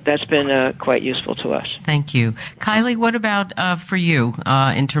been quite useful to us. Thank you, Kylie. What about for you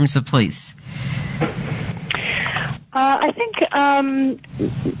in terms of police? I think,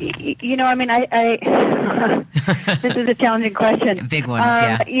 this is a challenging question. A big one,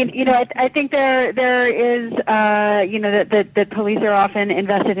 yeah. I think there is, that police are often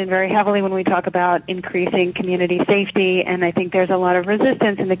invested in very heavily when we talk about increasing community safety, and I think there's a lot of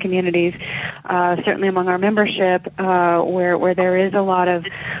resistance in the communities, certainly among our membership, where there is a lot of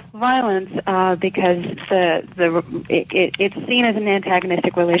violence, because it's seen as an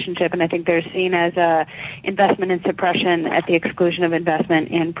antagonistic relationship, and I think they're seen as a investment in suppression at the exclusion of investment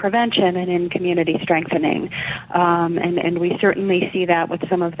in prevention and in community strengthening. And we certainly see that with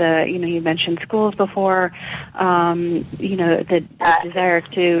some of the, you mentioned schools before, the desire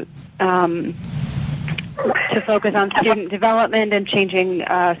to focus on student development and changing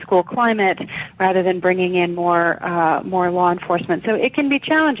school climate rather than bringing in more law enforcement. So it can be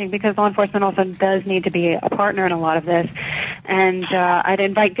challenging because law enforcement also does need to be a partner in a lot of this. And I'd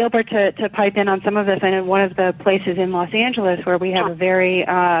invite Gilbert to pipe in on some of this. I know one of the places in Los Angeles where we have a very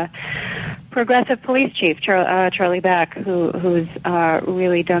progressive police chief, Charlie Beck, who's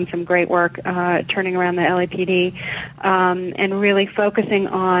really done some great work turning around the LAPD and really focusing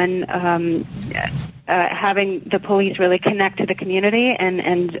on having the police really connect to the community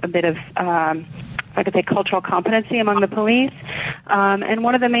and a bit of I could say cultural competency among the police. And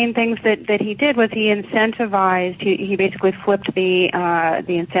one of the main things that he did was he incentivized, he basically flipped the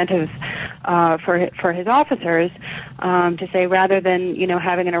incentives for his officers to say rather than,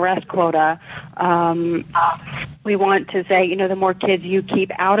 having an arrest quota, we want to say, the more kids you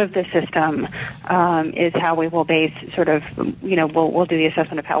keep out of the system is how we will base sort of, we'll do the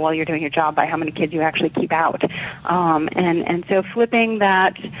assessment of how well you're doing your job by how many kids you actually keep out. And so flipping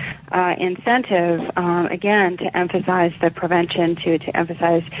that incentive, again, to emphasize the prevention, to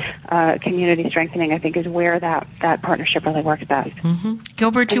emphasize community strengthening, I think is where that partnership really works best. Mm-hmm.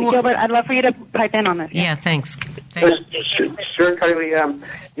 Gilbert, I'd love for you to pipe in on this. Yeah, thanks. Sure, Kylie.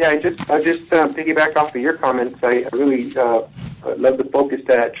 I just piggyback off of your comments. I really love the focus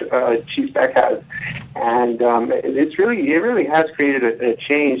that Chief Beck has, and it really has created a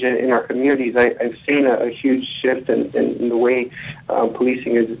change in our communities. I've seen a huge shift in the way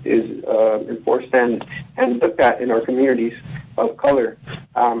policing is enforced and looked at in our communities of color.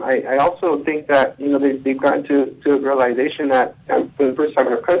 I also think that they've gotten to a realization that for the first time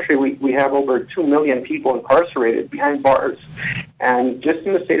in our country we have over 2 million people incarcerated behind bars, and just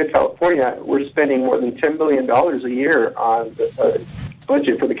in the state of California we're spending more than $10 billion a year on the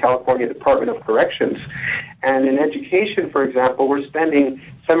budget for the California Department of Corrections. And in education, for example, we're spending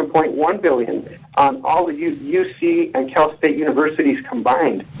 $7.1 billion on all the UC and Cal State universities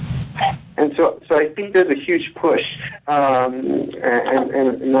combined. And so I think there's a huge push, and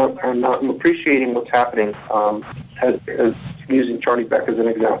I'm appreciating what's happening, as using Charlie Beck as an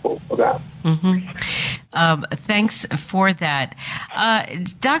example of that. Mm-hmm. Thanks for that.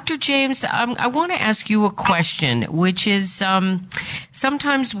 Dr. James, I want to ask you a question, which is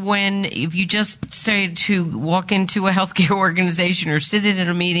sometimes if you just say to walk into a healthcare organization or sit in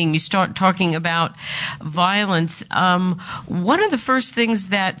a meeting, you start talking about violence, one of the first things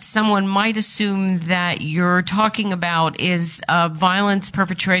that someone might assume that you're talking about is violence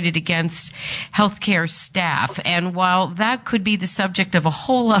perpetrated against healthcare staff. And while that could be the subject of a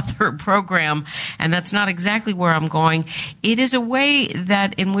whole other program, and that's not exactly where I'm going, it is a way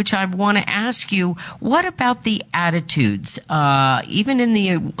that in which I want to ask you, what about the attitudes, even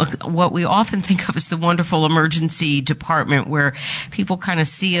in what we often think of as the wonderful emergency department where people kind of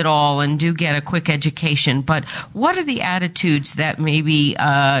see it all and do get a quick education, but what are the attitudes that maybe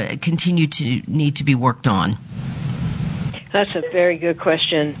continue to need to be worked on? That's a very good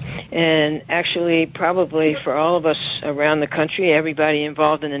question, and actually probably for all of us around the country, everybody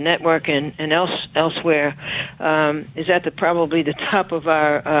involved in the network and elsewhere, is at probably the top of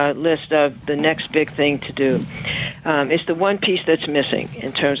our list of the next big thing to do. It's the one piece that's missing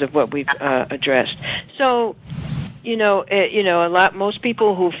in terms of what we've addressed. So, many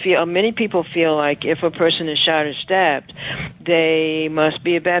people feel like if a person is shot or stabbed, they must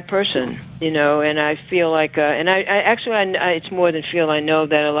be a bad person, and I feel like, it's more than feel. I know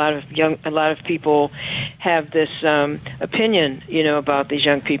that a lot of people have this opinion, about these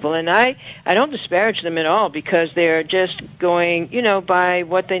young people, and I don't disparage them at all because they're just going, by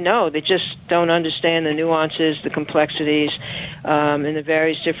what they know. They just don't understand the nuances, the complexities, and the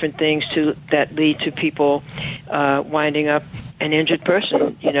various different things that lead to people winding up an injured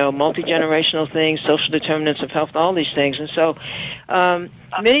person, multi-generational things, social determinants of health, all these things. And so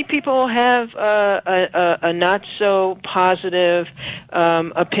many people have a not so positive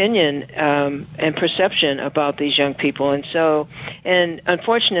opinion and perception about these young people. And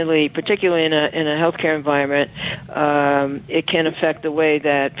unfortunately, particularly in a healthcare environment, it can affect the way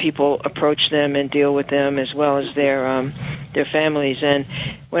that people approach them and deal with them as well as their families. And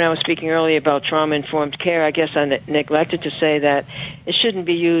when I was speaking earlier about trauma-informed care, I guess I neglected to say that it shouldn't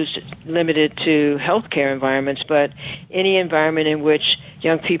be limited to healthcare environments, but any environment in which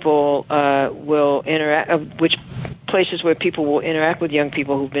young people will interact, which places where people will interact with young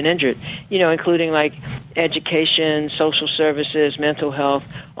people who've been injured, including like education, social services, mental health,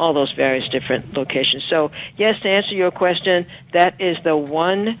 all those various different locations. So, yes, to answer your question, that is the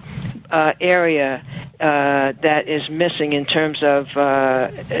one area that is missing in terms of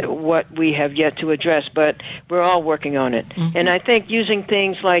what we have yet to address, but we're all working on it. Mm-hmm. And I think using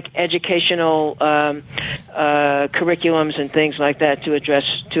things like educational curriculums and things like that to address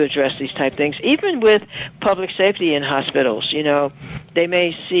these type things, even with public safety in hospitals, they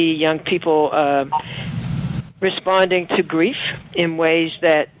may see young people responding to grief in ways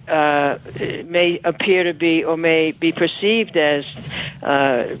that may appear to be or may be perceived as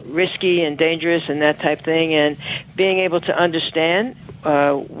risky and dangerous and that type thing, and being able to understand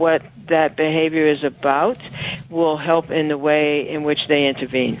what that behavior is about will help in the way in which they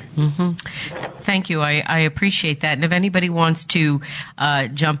intervene. Mm-hmm. Thank you. I appreciate that. And if anybody wants to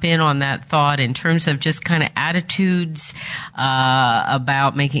jump in on that thought in terms of just kind of attitudes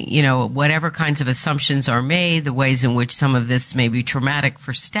about making, whatever kinds of assumptions are made, the ways in which some of this may be traumatic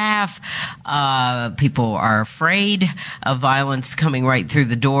for staff, people are afraid of violence coming right through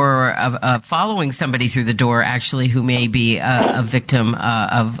the door, of following somebody through the door, actually, who may be a victim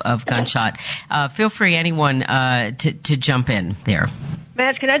of gunshot. Feel free, anyone, to jump in there.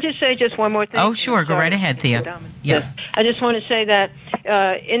 Madge, can I just say just one more thing? Oh, sure. Go right ahead, Thea. Yeah. I just want to say that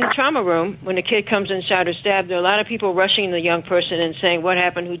in the trauma room, when the kid comes in shot or stabbed, there are a lot of people rushing the young person and saying, what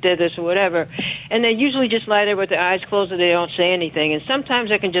happened, who did this, or whatever. And they usually just lie there with their eyes closed or they don't say anything. And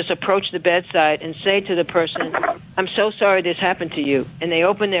sometimes I can just approach the bedside and say to the person, I'm so sorry this happened to you. And they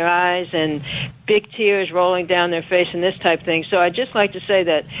open their eyes and big tears rolling down their face and this type of thing. So I'd just like to say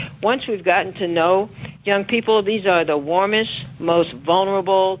that once we've gotten to know young people, these are the warmest, most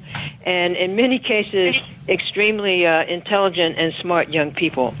vulnerable, and in many cases, extremely intelligent and smart young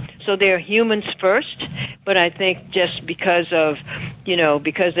people. So they're humans first, but I think just because of,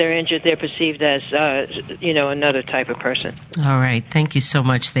 because they're injured, they're perceived as, another type of person. All right. Thank you so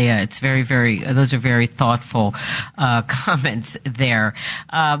much, Thea. It's those are very thoughtful comments there.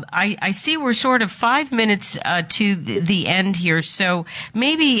 I see we're sort of 5 minutes to the end here, so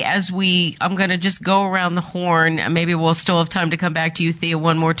maybe I'm going to just go around the horn. Maybe we'll still have time to come back to you, Thea,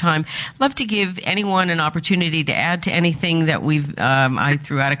 one more time. Love to give anyone an opportunity to add to anything that I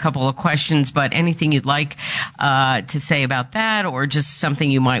threw out a couple of questions, but anything you'd like to say about that, or just something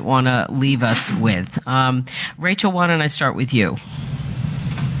you might want to leave us with. Rachel, why don't I start with you?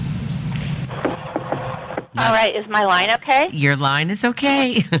 All right. Is my line okay? Your line is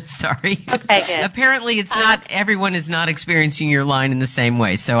okay. Sorry. Okay, good. Apparently it's not, everyone is not experiencing your line in the same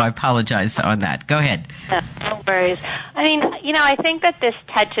way, so I apologize on that. Go ahead. No worries. I mean, I think that this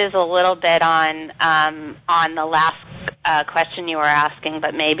touches a little bit on the last question you were asking,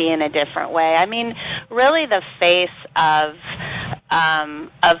 but maybe in a different way. I mean, really the face of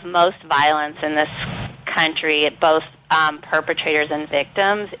most violence in this country, both perpetrators and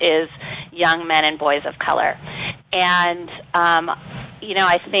victims, is young men and boys of color. And,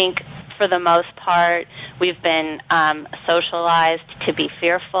 I think for the most part, we've been socialized to be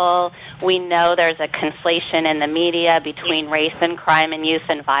fearful. We know there's a conflation in the media between race and crime and youth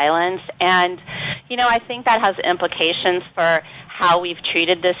and violence. And, I think that has implications for how we've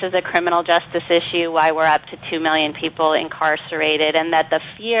treated this as a criminal justice issue, why we're up to 2 million people incarcerated, and that the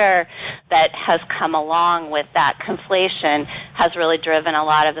fear that has come along with that conflation has really driven a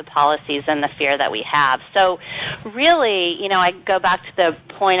lot of the policies and the fear that we have. So really, I go back to the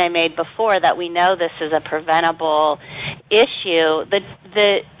point I made before that we know this is a preventable issue.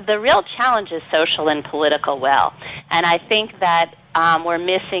 The real challenge is social and political will. And I think that we're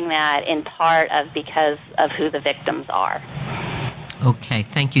missing that in part because of who the victims are. Okay.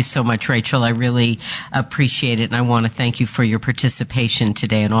 Thank you so much, Rachel. I really appreciate it, and I want to thank you for your participation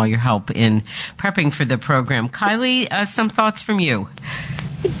today and all your help in prepping for the program. Kylie, some thoughts from you?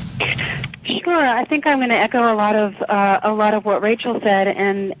 Sure. I think I'm going to echo a lot of what Rachel said,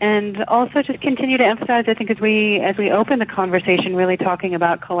 and also just continue to emphasize. I think as we open the conversation, really talking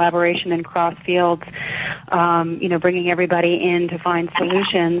about collaboration and cross fields, bringing everybody in to find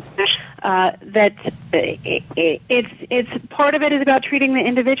solutions. That it's part of it is about treating the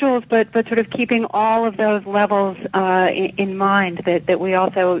individuals, but sort of keeping all of those levels in mind. That we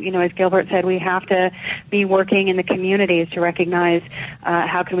also, as Gilbert said, we have to be working in the communities to recognize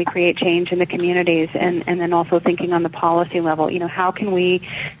how can we create change in the communities, and then also thinking on the policy level. How can we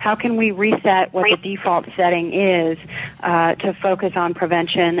reset what the default setting is to focus on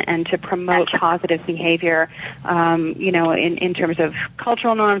prevention and to promote positive behavior. In terms of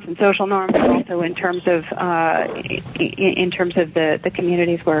cultural norms and social norms, and also in terms of the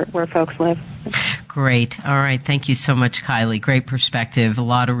communities where folks live. Great. All right. Thank you so much, Kylie. Great perspective. A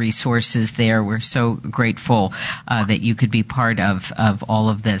lot of resources there. We're so grateful that you could be part of all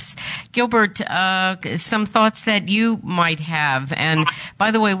of this. Gilbert, some thoughts that you might have. And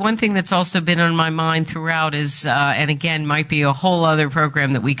by the way, one thing that's also been on my mind throughout is, and again, might be a whole other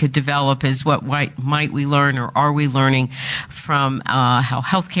program that we could develop, is what might we learn, or are we learning from how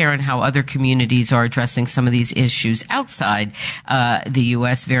healthcare and how other communities are addressing some of these issues outside the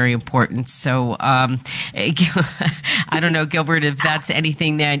U.S. Very important. So I don't know, Gilbert, if that's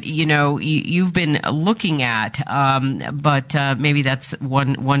anything that, you've been looking at, but maybe that's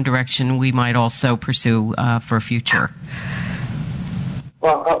one direction we might also pursue for future.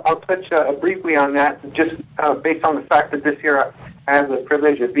 Well, I'll touch briefly on that, just based on the fact that this year I have the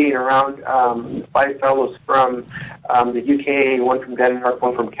privilege of being around 5 fellows from the UK, one from Denmark,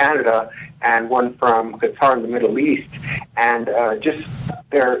 one from Canada, and one from Qatar in the Middle East, and just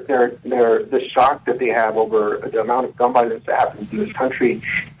the shock that they have over the amount of gun violence that happens in this country,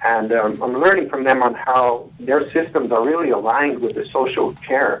 and I'm learning from them on how their systems are really aligned with the social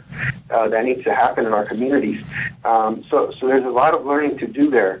care that needs to happen in our communities. So there's a lot of learning to do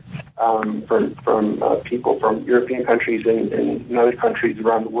there from people from European countries and other countries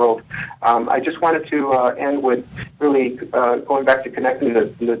around the world. I just wanted to end with really going back to connecting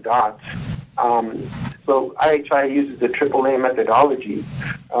the dots. So IHI uses the AAA methodology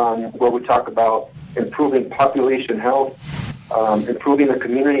where we talk about improving population health, improving the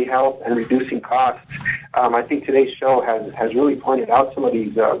community health, and reducing costs. I think today's show has really pointed out some of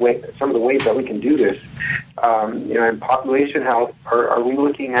these some of the ways that we can do this. In population health, are we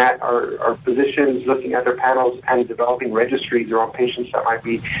looking at our physicians looking at their panels and developing registries around patients that might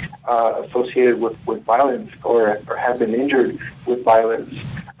be associated with violence or have been injured with violence?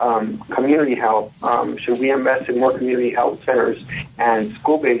 Community health, should we invest in more community health centers and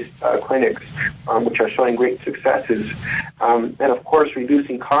school-based clinics, which are showing great successes? And of course,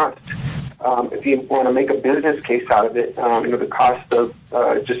 reducing costs. If you want to make a business case out of it, the cost of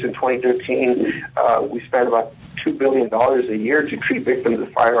just in 2013, we spent about $2 billion a year to treat victims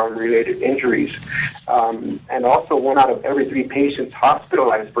of firearm-related injuries. And also, 1 out of every 3 patients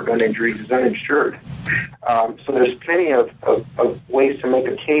hospitalized for gun injuries is uninsured. So there's plenty of ways to make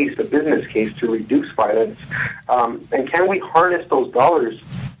a case, a business case, to reduce violence. And can we harness those dollars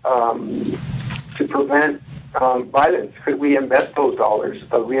to prevent violence? Could we invest those dollars,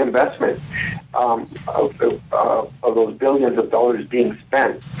 a reinvestment of those billions of dollars being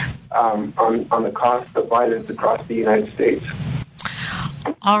spent on the cost of violence across the United States?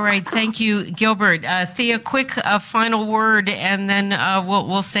 All right, thank you, Gilbert. Thea, quick final word, and then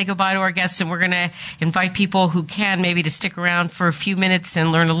we'll say goodbye to our guests, and we're going to invite people who can maybe to stick around for a few minutes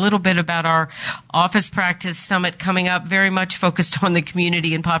and learn a little bit about our Office Practice Summit coming up, very much focused on the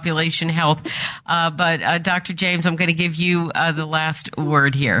community and population health. But Dr. James, I'm going to give you the last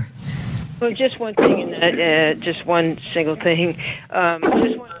word here. Well, just one thing, just one single thing. I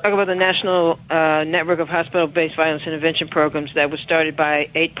just want to talk about the National Network of Hospital-Based Violence Intervention Programs that was started by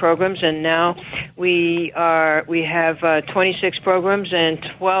 8 programs, and now we have 26 programs and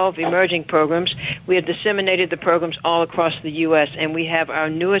 12 emerging programs. We have disseminated the programs all across the U.S., and we have our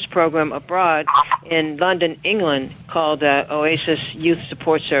newest program abroad in London, England, called Oasis Youth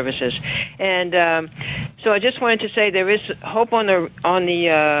Support Services. And so I just wanted to say there is hope on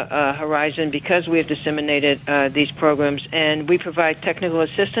the horizon, because we have disseminated these programs, and we provide technical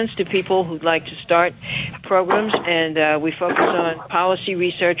assistance to people who'd like to start programs, and we focus on policy,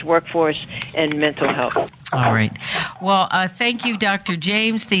 research, workforce, and mental health. All right. Well, thank you, Dr.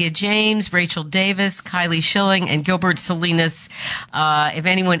 James, Thea James, Rachel Davis, Kylie Schilling, and Gilbert Salinas. If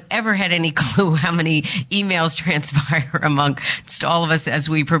anyone ever had any clue how many emails transpire amongst all of us as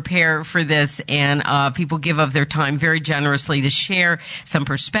we prepare for this, and people give of their time very generously to share some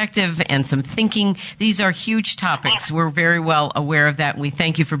perspective and some thinking. These are huge topics. We're very well aware of that. We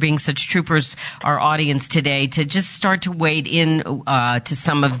thank you for being such troopers, our audience today, to just start to wade in to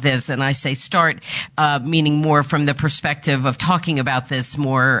some of this. And I say start, meaning more from the perspective of talking about this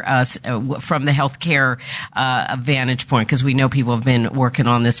more from the healthcare vantage point, because we know people have been working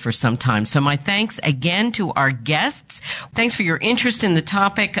on this for some time. So my thanks again to our guests. Thanks for your interest in the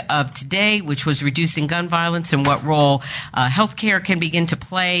topic of today, which was reducing gun violence and what role healthcare can begin to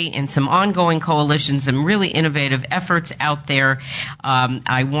play in some ongoing coalitions and really innovative efforts out there.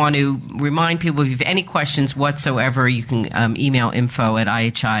 I want to remind people, if you have any questions whatsoever, you can email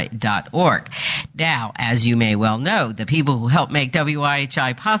info@ihi.org. Now, as you may well know, the people who help make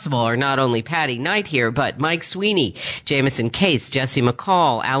WIHI possible are not only Patty Knight here, but Mike Sweeney, Jameson Case, Jesse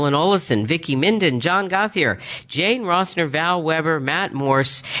McCall, Alan Olison, Vicki Minden, John Gothier, Jane Rossner, Val Weber, Matt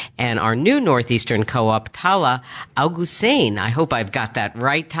Morse, and our new Northeastern Co-op, Tala Augusain. I hope I've got that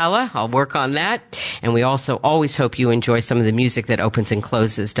right, Tala. I'll work on that. And we also always hope you enjoy some of the music that opens and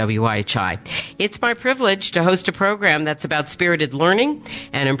closes WIHI. It's my privilege to host a program that's about spirited learning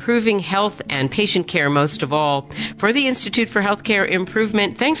and improving health and patient care, most of all. For the Institute for Healthcare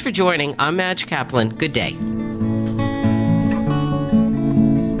Improvement, thanks for joining. I'm Madge Kaplan. Good day.